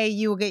 one day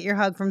you will get your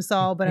hug from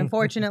Saul, but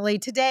unfortunately,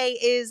 today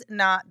is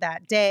not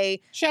that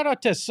day. Shout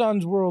out to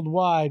Suns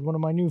Worldwide, one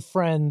of my new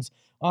friends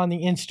on the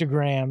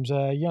Instagrams,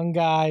 a young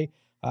guy,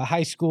 a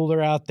high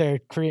schooler out there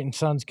creating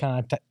Suns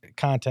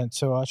content.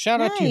 So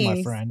shout out to you,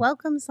 my friend.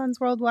 Welcome, Suns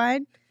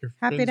Worldwide.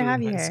 Happy to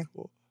have you here.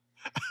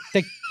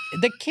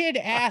 The kid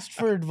asked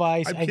for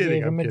advice. I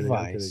gave him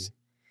advice.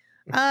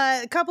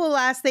 A couple of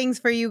last things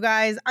for you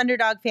guys.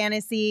 Underdog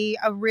Fantasy,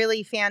 a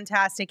really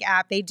fantastic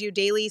app. They do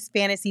daily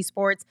fantasy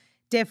sports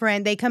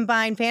different. They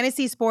combine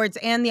fantasy sports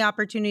and the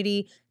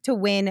opportunity to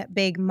win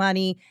big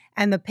money.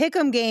 And the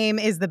Pick'em game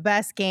is the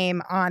best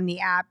game on the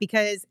app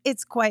because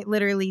it's quite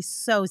literally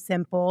so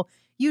simple.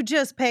 You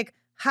just pick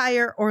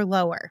higher or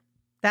lower.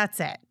 That's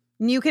it.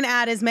 And you can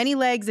add as many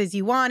legs as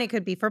you want. It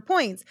could be for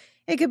points.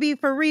 It could be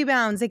for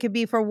rebounds. It could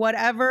be for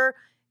whatever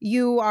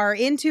you are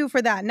into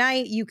for that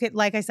night. You could,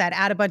 like I said,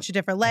 add a bunch of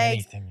different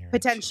legs,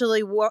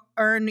 potentially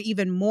earn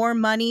even more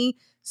money.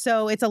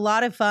 So it's a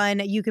lot of fun.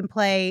 You can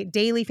play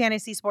daily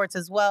fantasy sports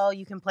as well.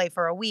 You can play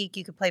for a week.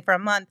 You can play for a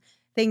month,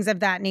 things of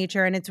that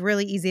nature. And it's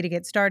really easy to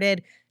get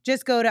started.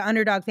 Just go to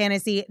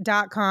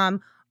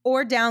underdogfantasy.com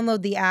or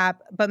download the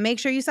app. But make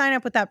sure you sign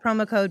up with that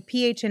promo code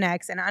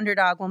PHNX, and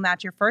Underdog will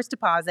match your first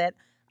deposit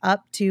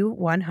up to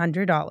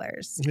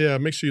 $100. Yeah,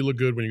 make sure you look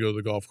good when you go to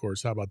the golf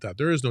course. How about that?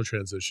 There is no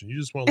transition. You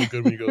just want to look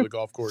good when you go to the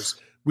golf course.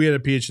 We had a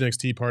PHNX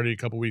tea party a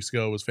couple weeks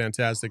ago. It was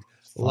fantastic.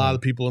 A lot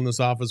of people in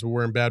this office were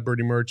wearing Bad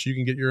Birdie merch. You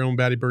can get your own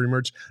Bad Birdie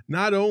merch,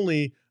 not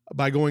only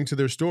by going to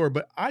their store,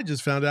 but I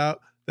just found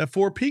out that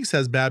Four Peaks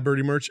has Bad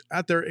Birdie merch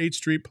at their 8th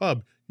Street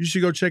pub. You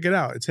should go check it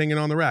out. It's hanging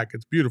on the rack.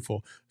 It's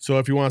beautiful. So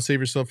if you want to save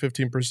yourself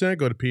 15%,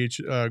 go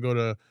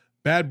to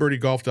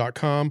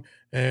badbirdiegolf.com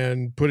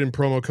and put in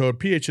promo code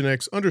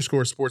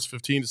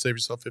PHNX_sports15 to save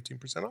yourself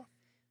 15% off.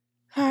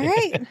 All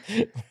right.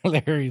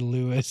 Larry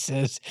Lewis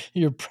says,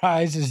 your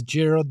prize is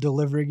Gerald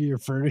delivering your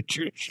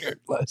furniture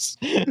shirtless.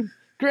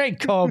 Great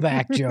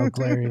callback joke,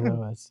 Larry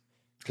Lewis.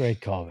 Great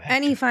callback.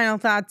 Any final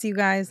thoughts, you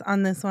guys,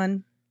 on this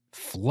one?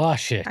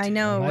 Flush it. I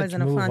know it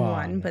wasn't a fun on.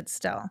 one, but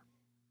still.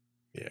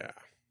 Yeah.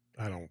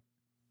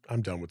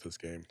 I'm done with this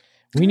game.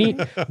 We need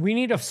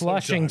a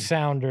flushing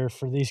sounder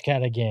for these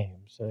kind of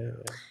games.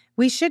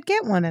 We should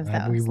get one of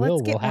those. We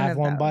will. We'll have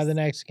one by the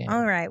next game.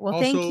 All right.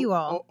 Well, thank you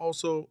all.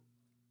 Also,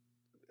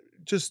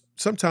 just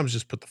sometimes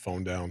just put the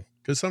phone down.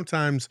 Because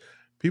sometimes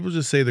people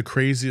just say the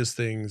craziest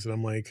things, and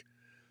I'm like,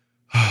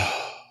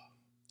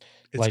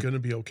 it's going to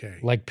be okay.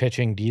 Like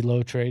pitching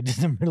D'Lo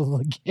trades in the middle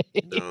of the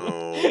game.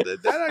 No,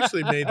 that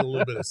actually made a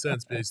little bit of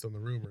sense based on the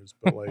rumors,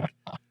 but like,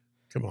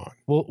 come on.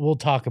 We'll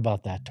talk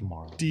about that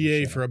tomorrow.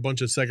 DA for a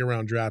bunch of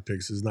second-round draft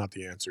picks is not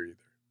the answer either.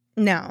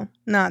 No,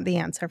 not the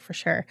answer for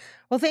sure.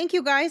 Well, thank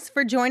you guys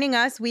for joining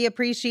us. We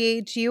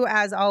appreciate you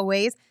as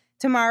always.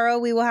 Tomorrow,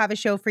 we will have a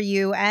show for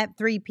you at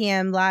 3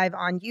 p.m. live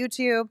on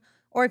YouTube.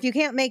 Or if you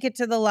can't make it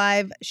to the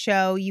live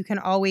show, you can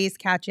always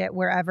catch it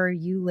wherever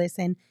you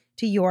listen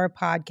to your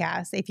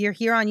podcast. If you're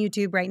here on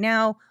YouTube right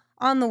now,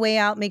 on the way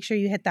out, make sure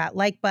you hit that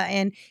like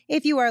button.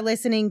 If you are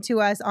listening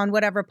to us on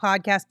whatever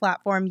podcast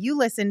platform you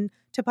listen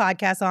to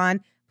podcasts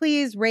on,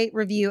 please rate,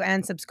 review,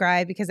 and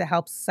subscribe because it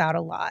helps us out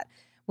a lot.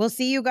 We'll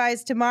see you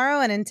guys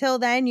tomorrow. And until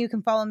then, you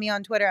can follow me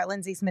on Twitter at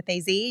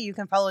LindsaySmithAZ. You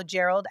can follow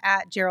Gerald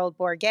at Gerald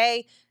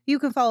Bourget. You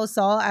can follow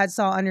Saul at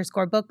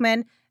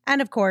Saul_Bookman.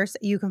 And of course,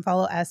 you can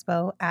follow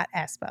Espo at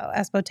Espo.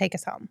 Espo, take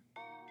us home.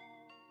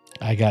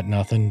 I got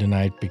nothing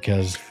tonight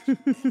because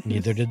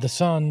neither did the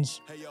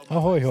Suns.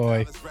 Ahoy,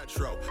 hoy.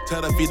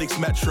 Tell the Phoenix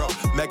Metro,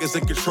 Megas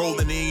in control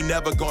and he ain't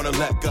never gonna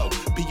let go.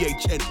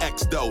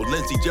 PHNX though,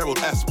 Lindsey, Gerald,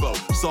 Espo.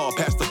 Saw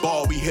past the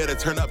ball, we here to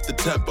turn up the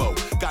tempo.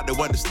 Got to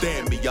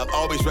understand me, I'll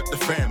always wreck the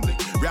family.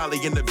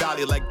 Rally in the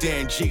valley like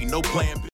Dan G, no plan B.